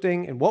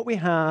boasting in what we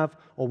have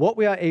or what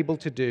we are able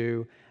to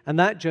do, and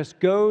that just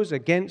goes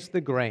against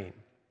the grain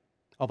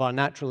of our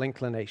natural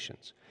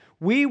inclinations.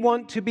 We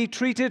want to be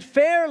treated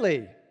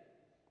fairly,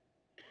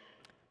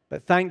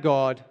 but thank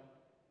God,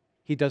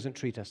 He doesn't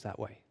treat us that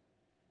way.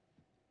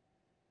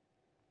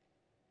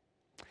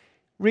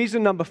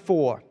 Reason number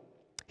 4.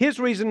 Here's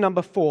reason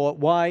number 4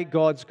 why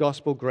God's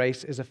gospel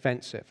grace is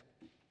offensive.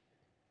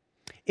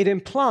 It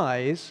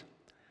implies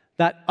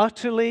that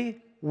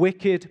utterly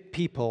wicked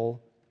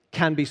people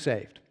can be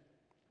saved.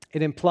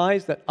 It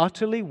implies that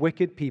utterly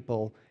wicked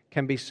people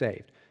can be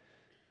saved.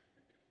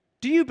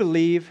 Do you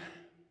believe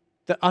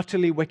that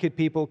utterly wicked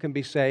people can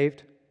be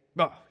saved?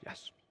 Oh,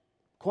 yes,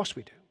 of course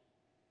we do.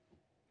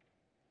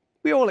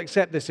 We all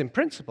accept this in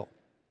principle.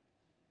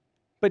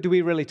 But do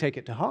we really take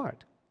it to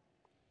heart?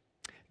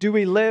 Do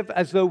we live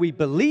as though we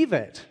believe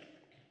it?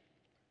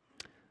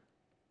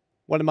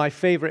 One of my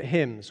favorite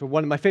hymns, or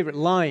one of my favorite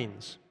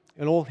lines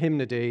in all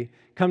hymnody,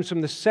 comes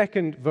from the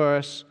 2nd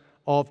verse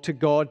of To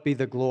God Be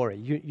the Glory.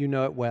 You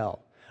know it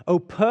well. O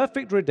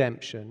perfect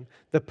redemption,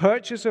 the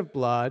purchase of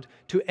blood,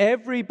 to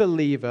every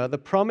believer, the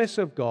promise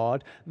of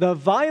God, the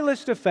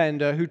vilest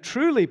offender who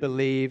truly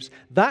believes,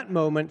 that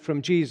moment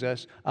from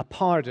Jesus, a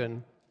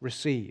pardon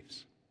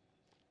receives.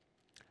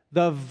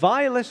 The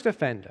vilest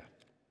offender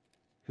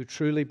who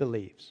truly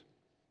believes.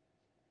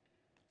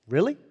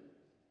 Really?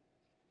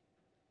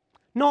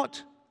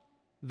 Not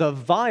the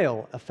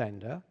vile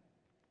offender,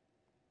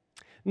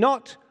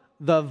 not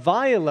the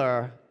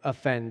viler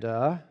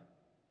offender,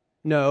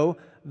 no,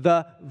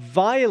 the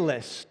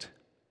vilest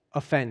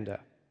offender.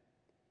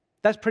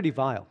 That's pretty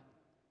vile.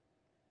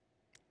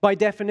 By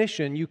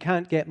definition, you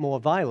can't get more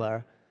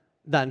viler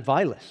than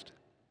vilest.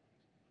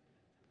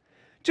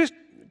 Just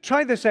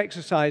try this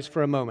exercise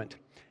for a moment.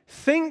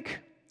 Think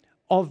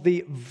of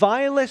the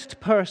vilest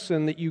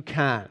person that you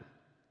can.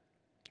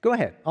 Go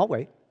ahead, I'll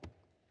wait.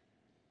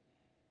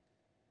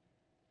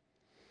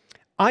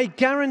 I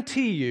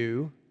guarantee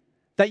you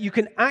that you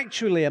can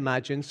actually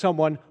imagine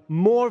someone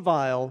more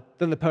vile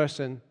than the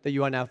person that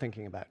you are now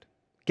thinking about.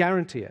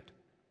 Guarantee it.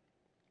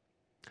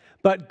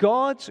 But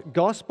God's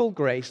gospel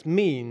grace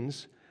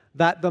means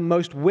that the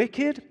most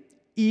wicked,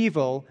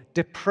 evil,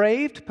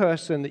 depraved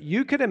person that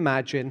you could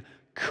imagine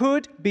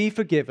could be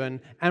forgiven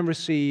and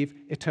receive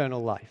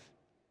eternal life.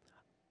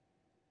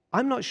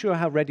 I'm not sure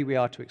how ready we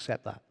are to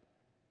accept that.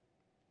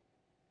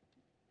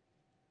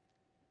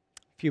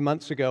 A few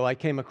months ago, I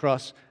came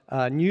across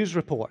a news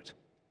report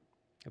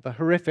of a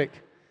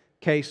horrific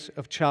case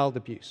of child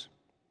abuse.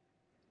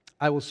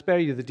 I will spare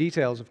you the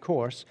details, of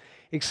course,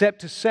 except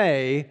to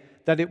say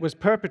that it was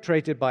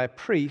perpetrated by a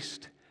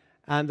priest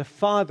and the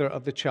father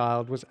of the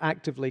child was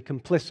actively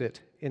complicit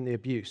in the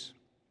abuse.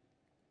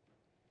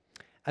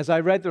 As I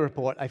read the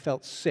report, I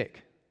felt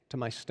sick to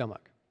my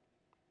stomach.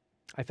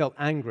 I felt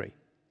angry.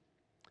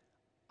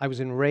 I was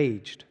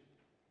enraged.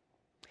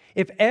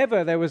 If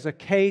ever there was a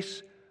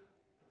case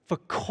for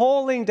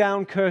calling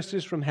down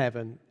curses from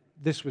heaven,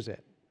 this was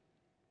it.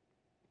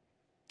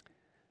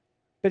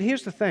 But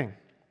here's the thing.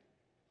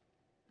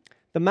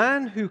 The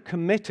man who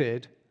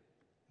committed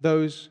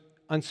those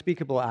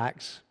unspeakable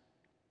acts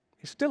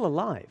is still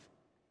alive.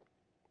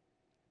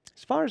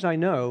 As far as I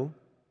know,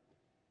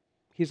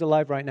 he's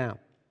alive right now.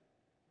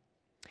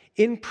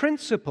 In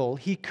principle,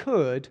 he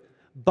could,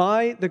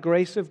 by the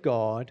grace of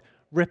God,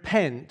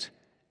 repent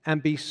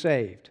and be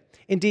saved.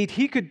 Indeed,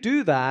 he could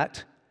do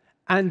that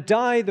and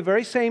die the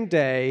very same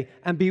day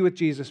and be with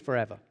Jesus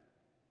forever.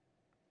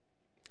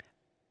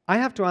 I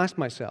have to ask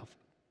myself,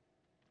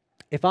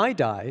 if I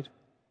died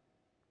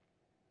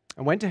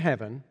and went to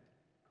heaven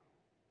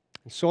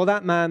and saw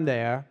that man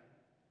there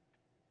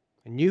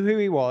and knew who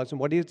he was and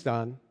what he had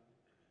done,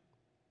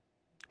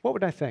 what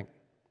would I think?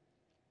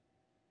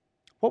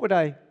 What would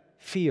I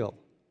feel?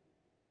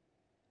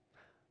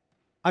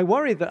 I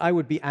worry that I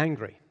would be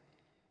angry.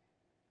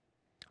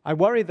 I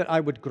worry that I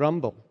would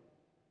grumble.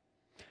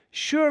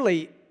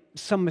 Surely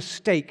some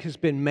mistake has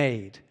been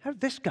made. How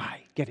did this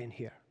guy get in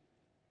here?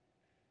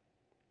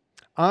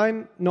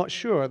 I'm not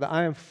sure that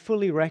I am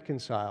fully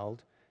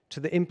reconciled to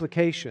the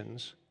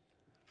implications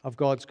of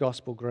God's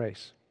gospel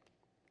grace.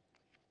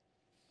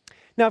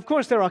 Now, of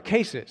course, there are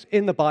cases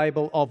in the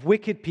Bible of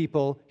wicked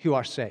people who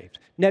are saved.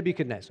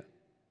 Nebuchadnezzar,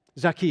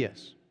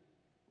 Zacchaeus,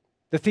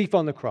 the thief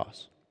on the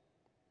cross,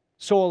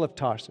 Saul of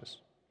Tarsus.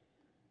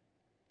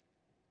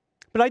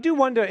 But I do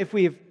wonder if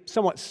we have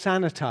somewhat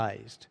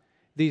sanitized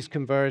these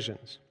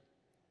conversions.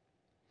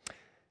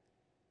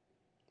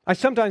 I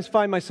sometimes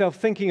find myself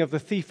thinking of the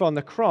thief on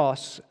the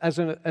cross as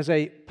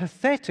a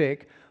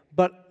pathetic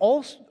but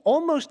also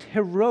almost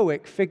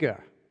heroic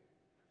figure.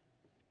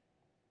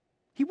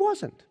 He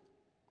wasn't.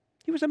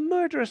 He was a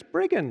murderous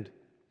brigand.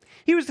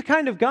 He was the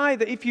kind of guy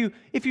that if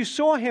you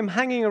saw him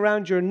hanging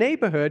around your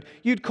neighborhood,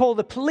 you'd call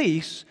the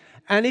police,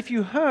 and if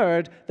you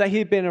heard that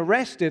he'd been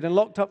arrested and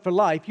locked up for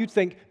life, you'd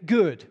think,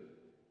 good.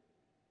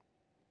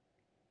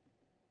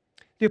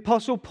 The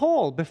Apostle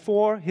Paul,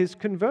 before his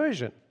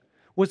conversion,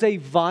 was a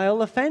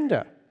vile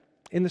offender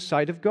in the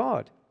sight of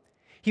God.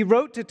 He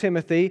wrote to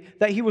Timothy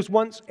that he was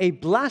once a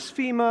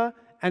blasphemer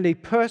and a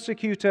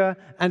persecutor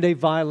and a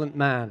violent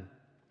man.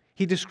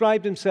 He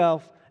described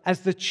himself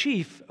as the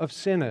chief of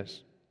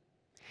sinners.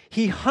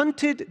 He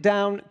hunted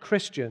down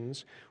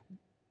Christians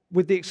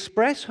with the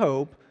express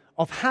hope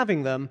of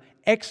having them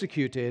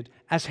executed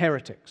as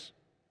heretics.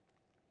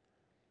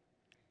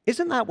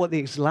 Isn't that what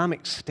the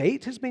Islamic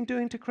State has been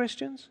doing to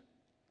Christians?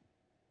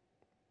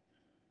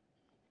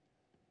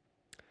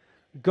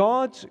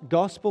 God's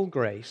gospel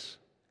grace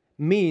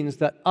means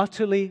that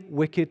utterly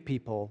wicked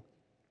people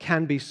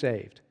can be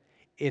saved.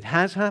 It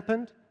has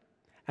happened,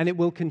 and it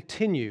will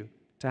continue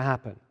to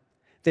happen.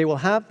 They will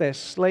have their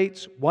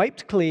slates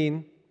wiped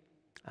clean,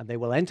 and they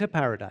will enter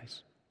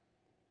paradise.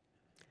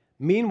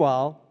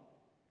 Meanwhile,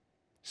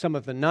 some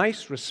of the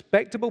nice,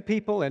 respectable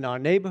people in our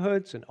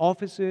neighborhoods and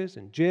offices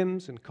and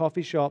gyms and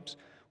coffee shops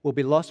will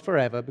be lost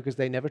forever because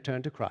they never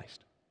turned to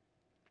Christ.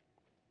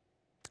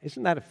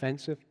 Isn't that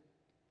offensive?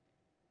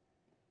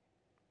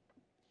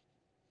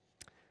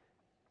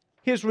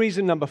 Here's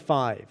reason number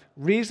 5.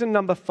 Reason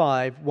number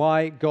 5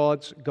 why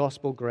God's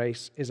gospel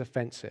grace is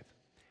offensive.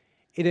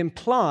 It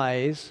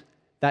implies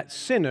that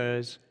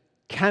sinners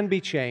can be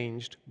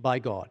changed by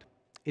God.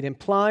 It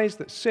implies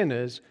that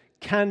sinners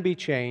can be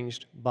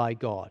changed by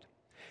God.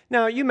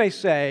 Now, you may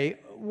say,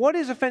 what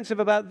is offensive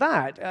about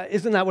that?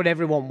 Isn't that what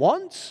everyone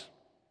wants?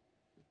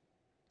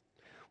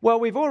 Well,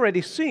 we've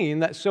already seen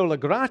that Sola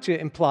Gratia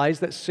implies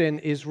that sin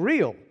is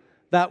real,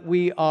 that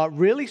we are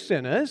really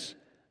sinners,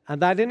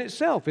 and that in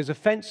itself is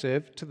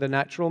offensive to the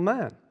natural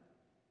man.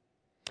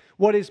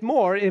 What is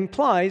more, it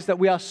implies that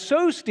we are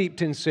so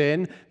steeped in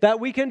sin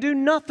that we can do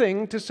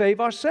nothing to save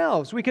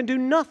ourselves. We can do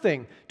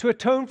nothing to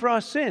atone for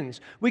our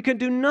sins. We can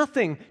do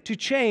nothing to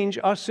change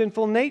our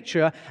sinful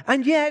nature.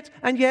 And yet,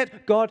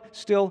 God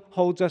still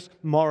holds us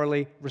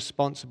morally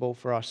responsible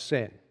for our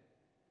sin.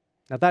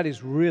 Now, that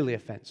is really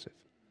offensive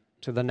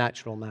to the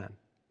natural man.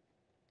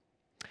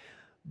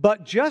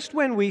 But just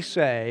when we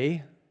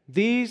say,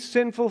 these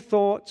sinful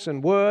thoughts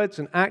and words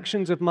and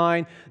actions of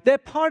mine, they're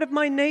part of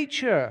my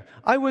nature.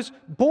 I was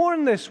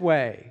born this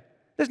way.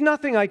 There's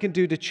nothing I can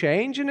do to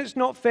change, and it's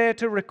not fair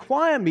to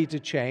require me to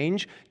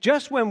change.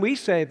 Just when we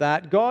say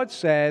that, God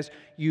says,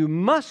 you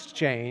must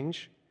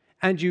change,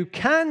 and you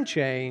can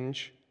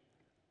change,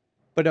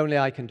 but only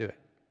I can do it.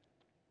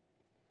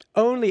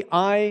 Only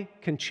I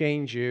can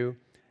change you,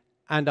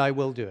 and I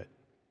will do it.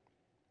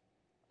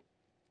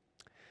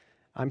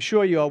 I'm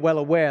sure you are well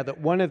aware that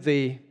one of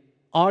the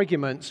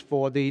arguments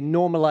for the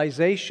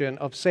normalization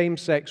of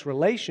same-sex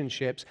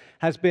relationships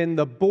has been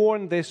the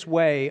born this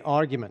way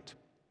argument.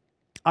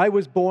 I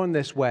was born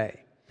this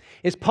way.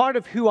 It's part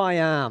of who I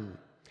am.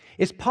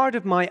 It's part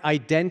of my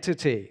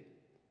identity.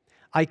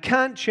 I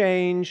can't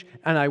change,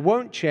 and I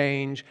won't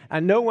change,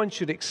 and no one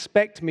should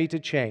expect me to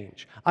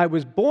change. I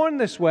was born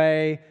this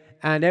way,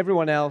 and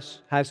everyone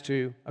else has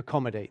to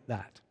accommodate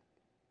that.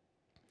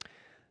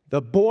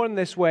 The born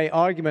this way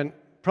argument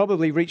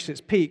probably reached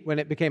its peak when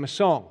it became a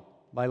song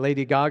by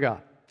Lady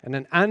Gaga and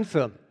an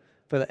anthem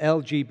for the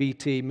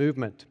LGBT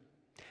movement.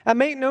 And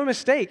make no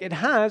mistake, it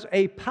has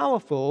a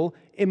powerful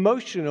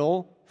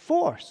emotional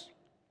force.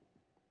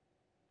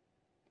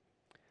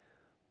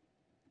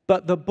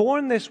 But the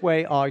born this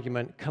way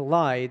argument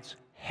collides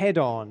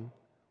head-on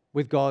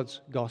with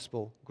God's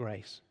gospel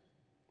grace.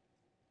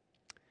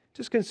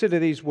 Just consider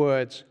these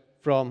words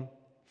from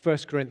 1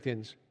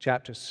 Corinthians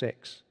chapter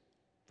 6,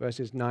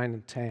 verses 9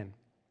 and 10.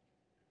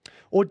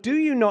 Or do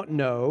you not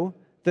know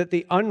that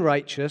the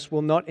unrighteous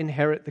will not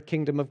inherit the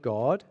kingdom of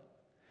God?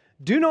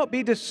 Do not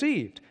be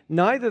deceived.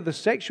 Neither the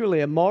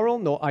sexually immoral,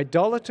 nor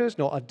idolaters,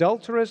 nor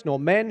adulterers, nor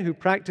men who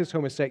practice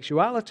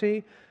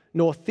homosexuality,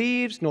 nor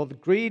thieves, nor the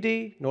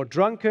greedy, nor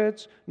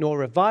drunkards, nor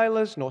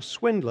revilers, nor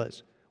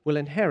swindlers will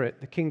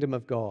inherit the kingdom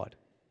of God.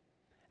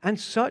 And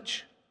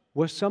such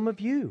were some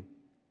of you.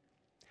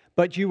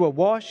 But you were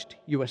washed,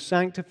 you were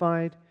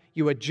sanctified,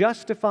 you were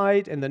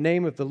justified in the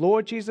name of the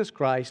Lord Jesus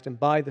Christ and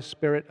by the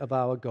Spirit of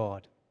our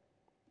God.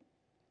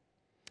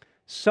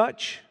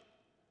 Such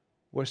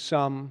were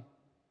some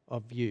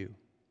of you.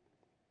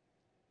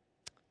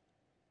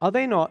 Are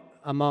they not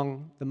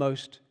among the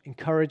most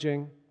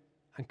encouraging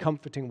and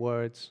comforting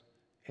words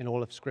in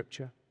all of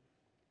Scripture?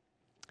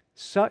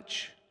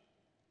 Such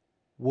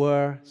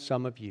were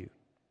some of you.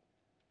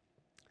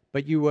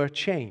 But you were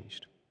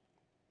changed.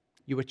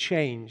 You were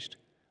changed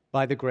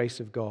by the grace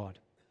of God.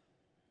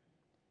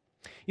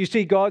 You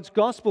see, God's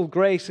gospel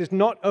grace is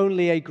not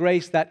only a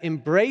grace that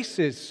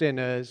embraces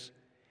sinners,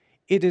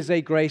 it is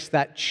a grace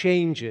that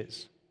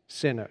changes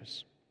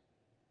sinners.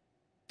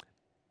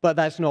 But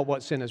that's not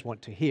what sinners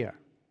want to hear.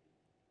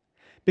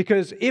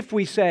 Because if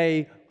we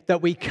say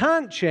that we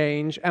can't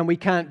change and we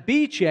can't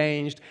be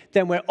changed,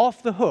 then we're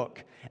off the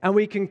hook and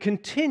we can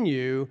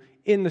continue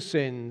in the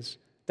sins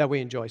that we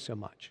enjoy so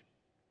much.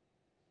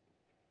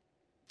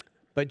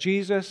 But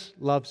Jesus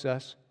loves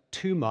us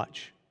too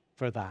much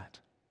for that.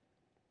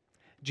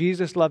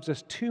 Jesus loves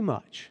us too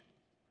much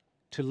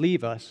to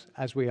leave us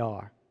as we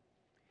are.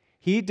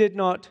 He did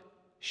not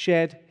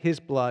shed his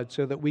blood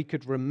so that we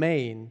could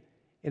remain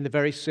in the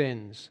very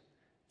sins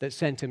that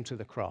sent him to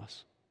the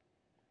cross.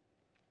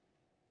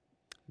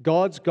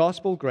 God's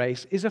gospel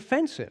grace is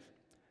offensive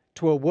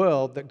to a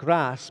world that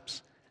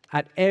grasps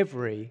at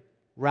every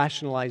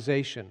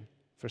rationalization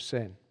for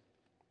sin.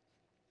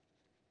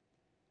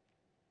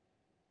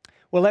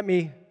 Well, let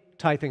me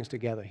tie things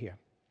together here.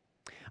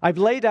 I've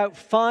laid out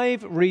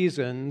 5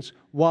 reasons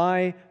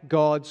why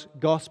God's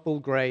gospel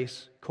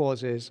grace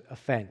causes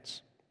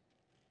offense.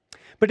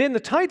 But in the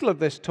title of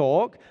this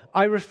talk,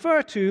 I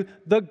refer to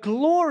the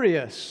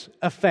glorious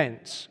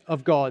offense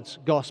of God's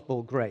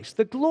gospel grace.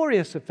 The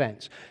glorious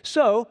offense.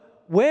 So,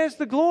 where's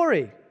the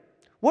glory?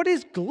 What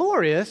is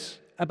glorious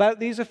about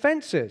these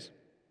offenses?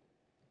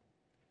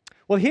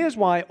 Well, here's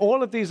why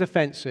all of these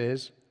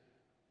offenses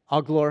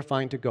are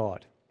glorifying to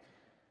God.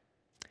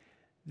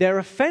 They're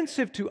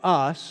offensive to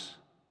us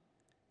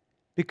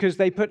because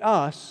they put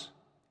us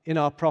in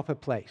our proper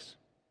place.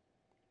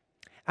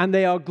 And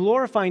they are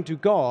glorifying to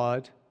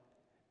God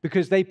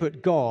because they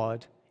put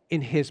God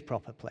in his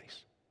proper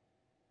place.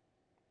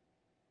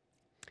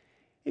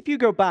 If you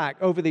go back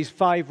over these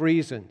 5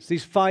 reasons,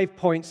 these 5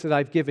 points that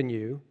I've given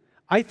you,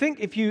 I think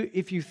if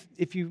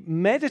you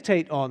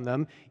meditate on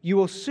them, you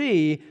will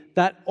see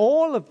that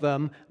all of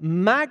them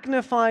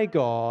magnify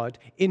God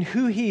in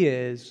who he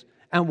is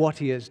and what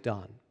he has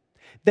done.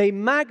 They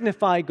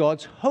magnify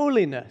God's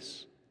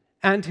holiness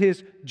and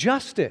his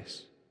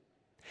justice.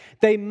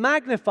 They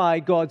magnify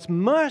God's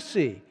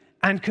mercy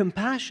and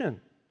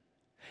compassion.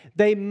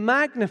 They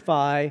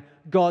magnify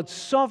God's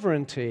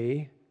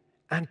sovereignty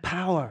and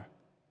power.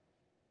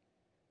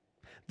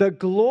 The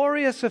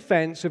glorious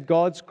offense of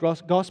God's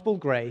gospel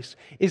grace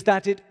is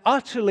that it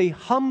utterly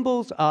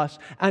humbles us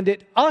and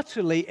it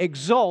utterly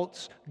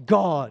exalts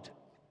God.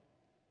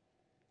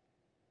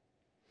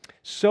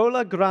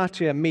 Sola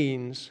Gratia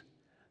means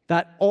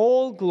that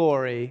all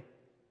glory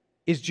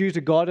is due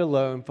to God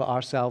alone for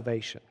our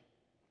salvation.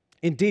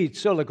 Indeed,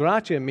 Sola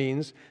Gratia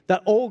means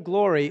that all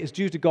glory is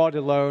due to God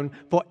alone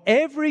for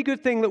every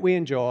good thing that we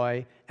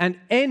enjoy and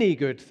any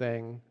good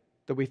thing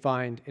that we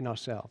find in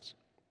ourselves.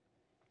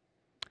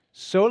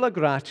 Sola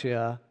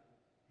Gratia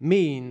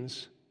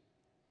means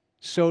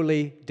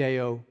Soli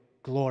Deo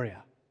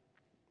Gloria.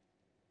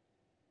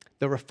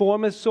 The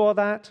Reformers saw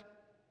that,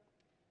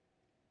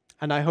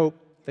 and I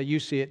hope that you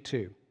see it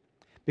too.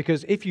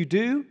 Because if you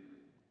do,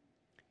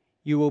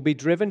 you will be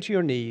driven to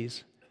your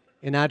knees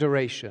in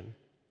adoration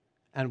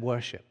and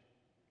worship.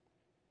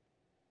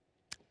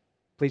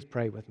 Please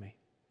pray with me.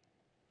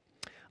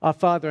 Our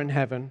Father in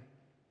heaven,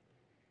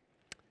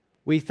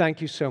 we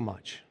thank you so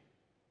much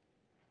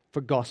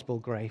for gospel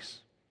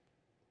grace,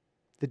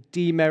 the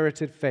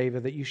demerited favor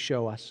that you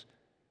show us,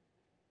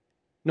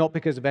 not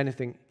because of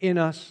anything in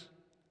us,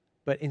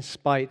 but in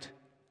spite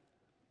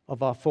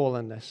of our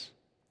fallenness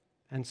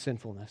and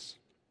sinfulness.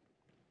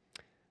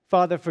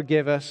 Father,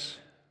 forgive us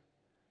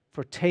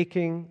for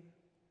taking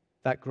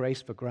that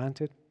grace for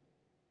granted,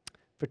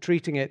 for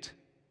treating it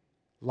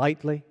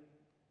lightly.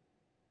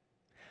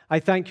 I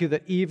thank you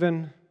that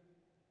even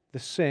the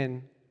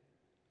sin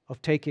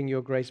of taking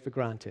your grace for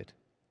granted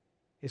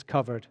is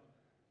covered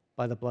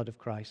by the blood of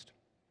Christ.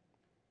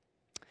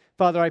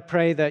 Father, I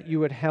pray that you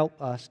would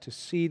help us to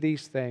see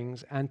these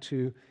things and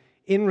to,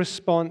 in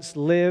response,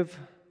 live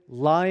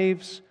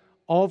lives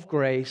of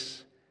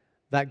grace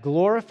that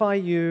glorify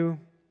you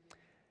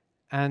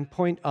and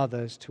point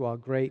others to our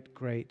great,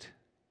 great,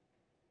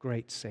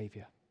 great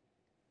Savior.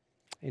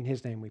 In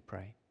his name we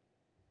pray.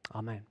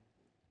 Amen.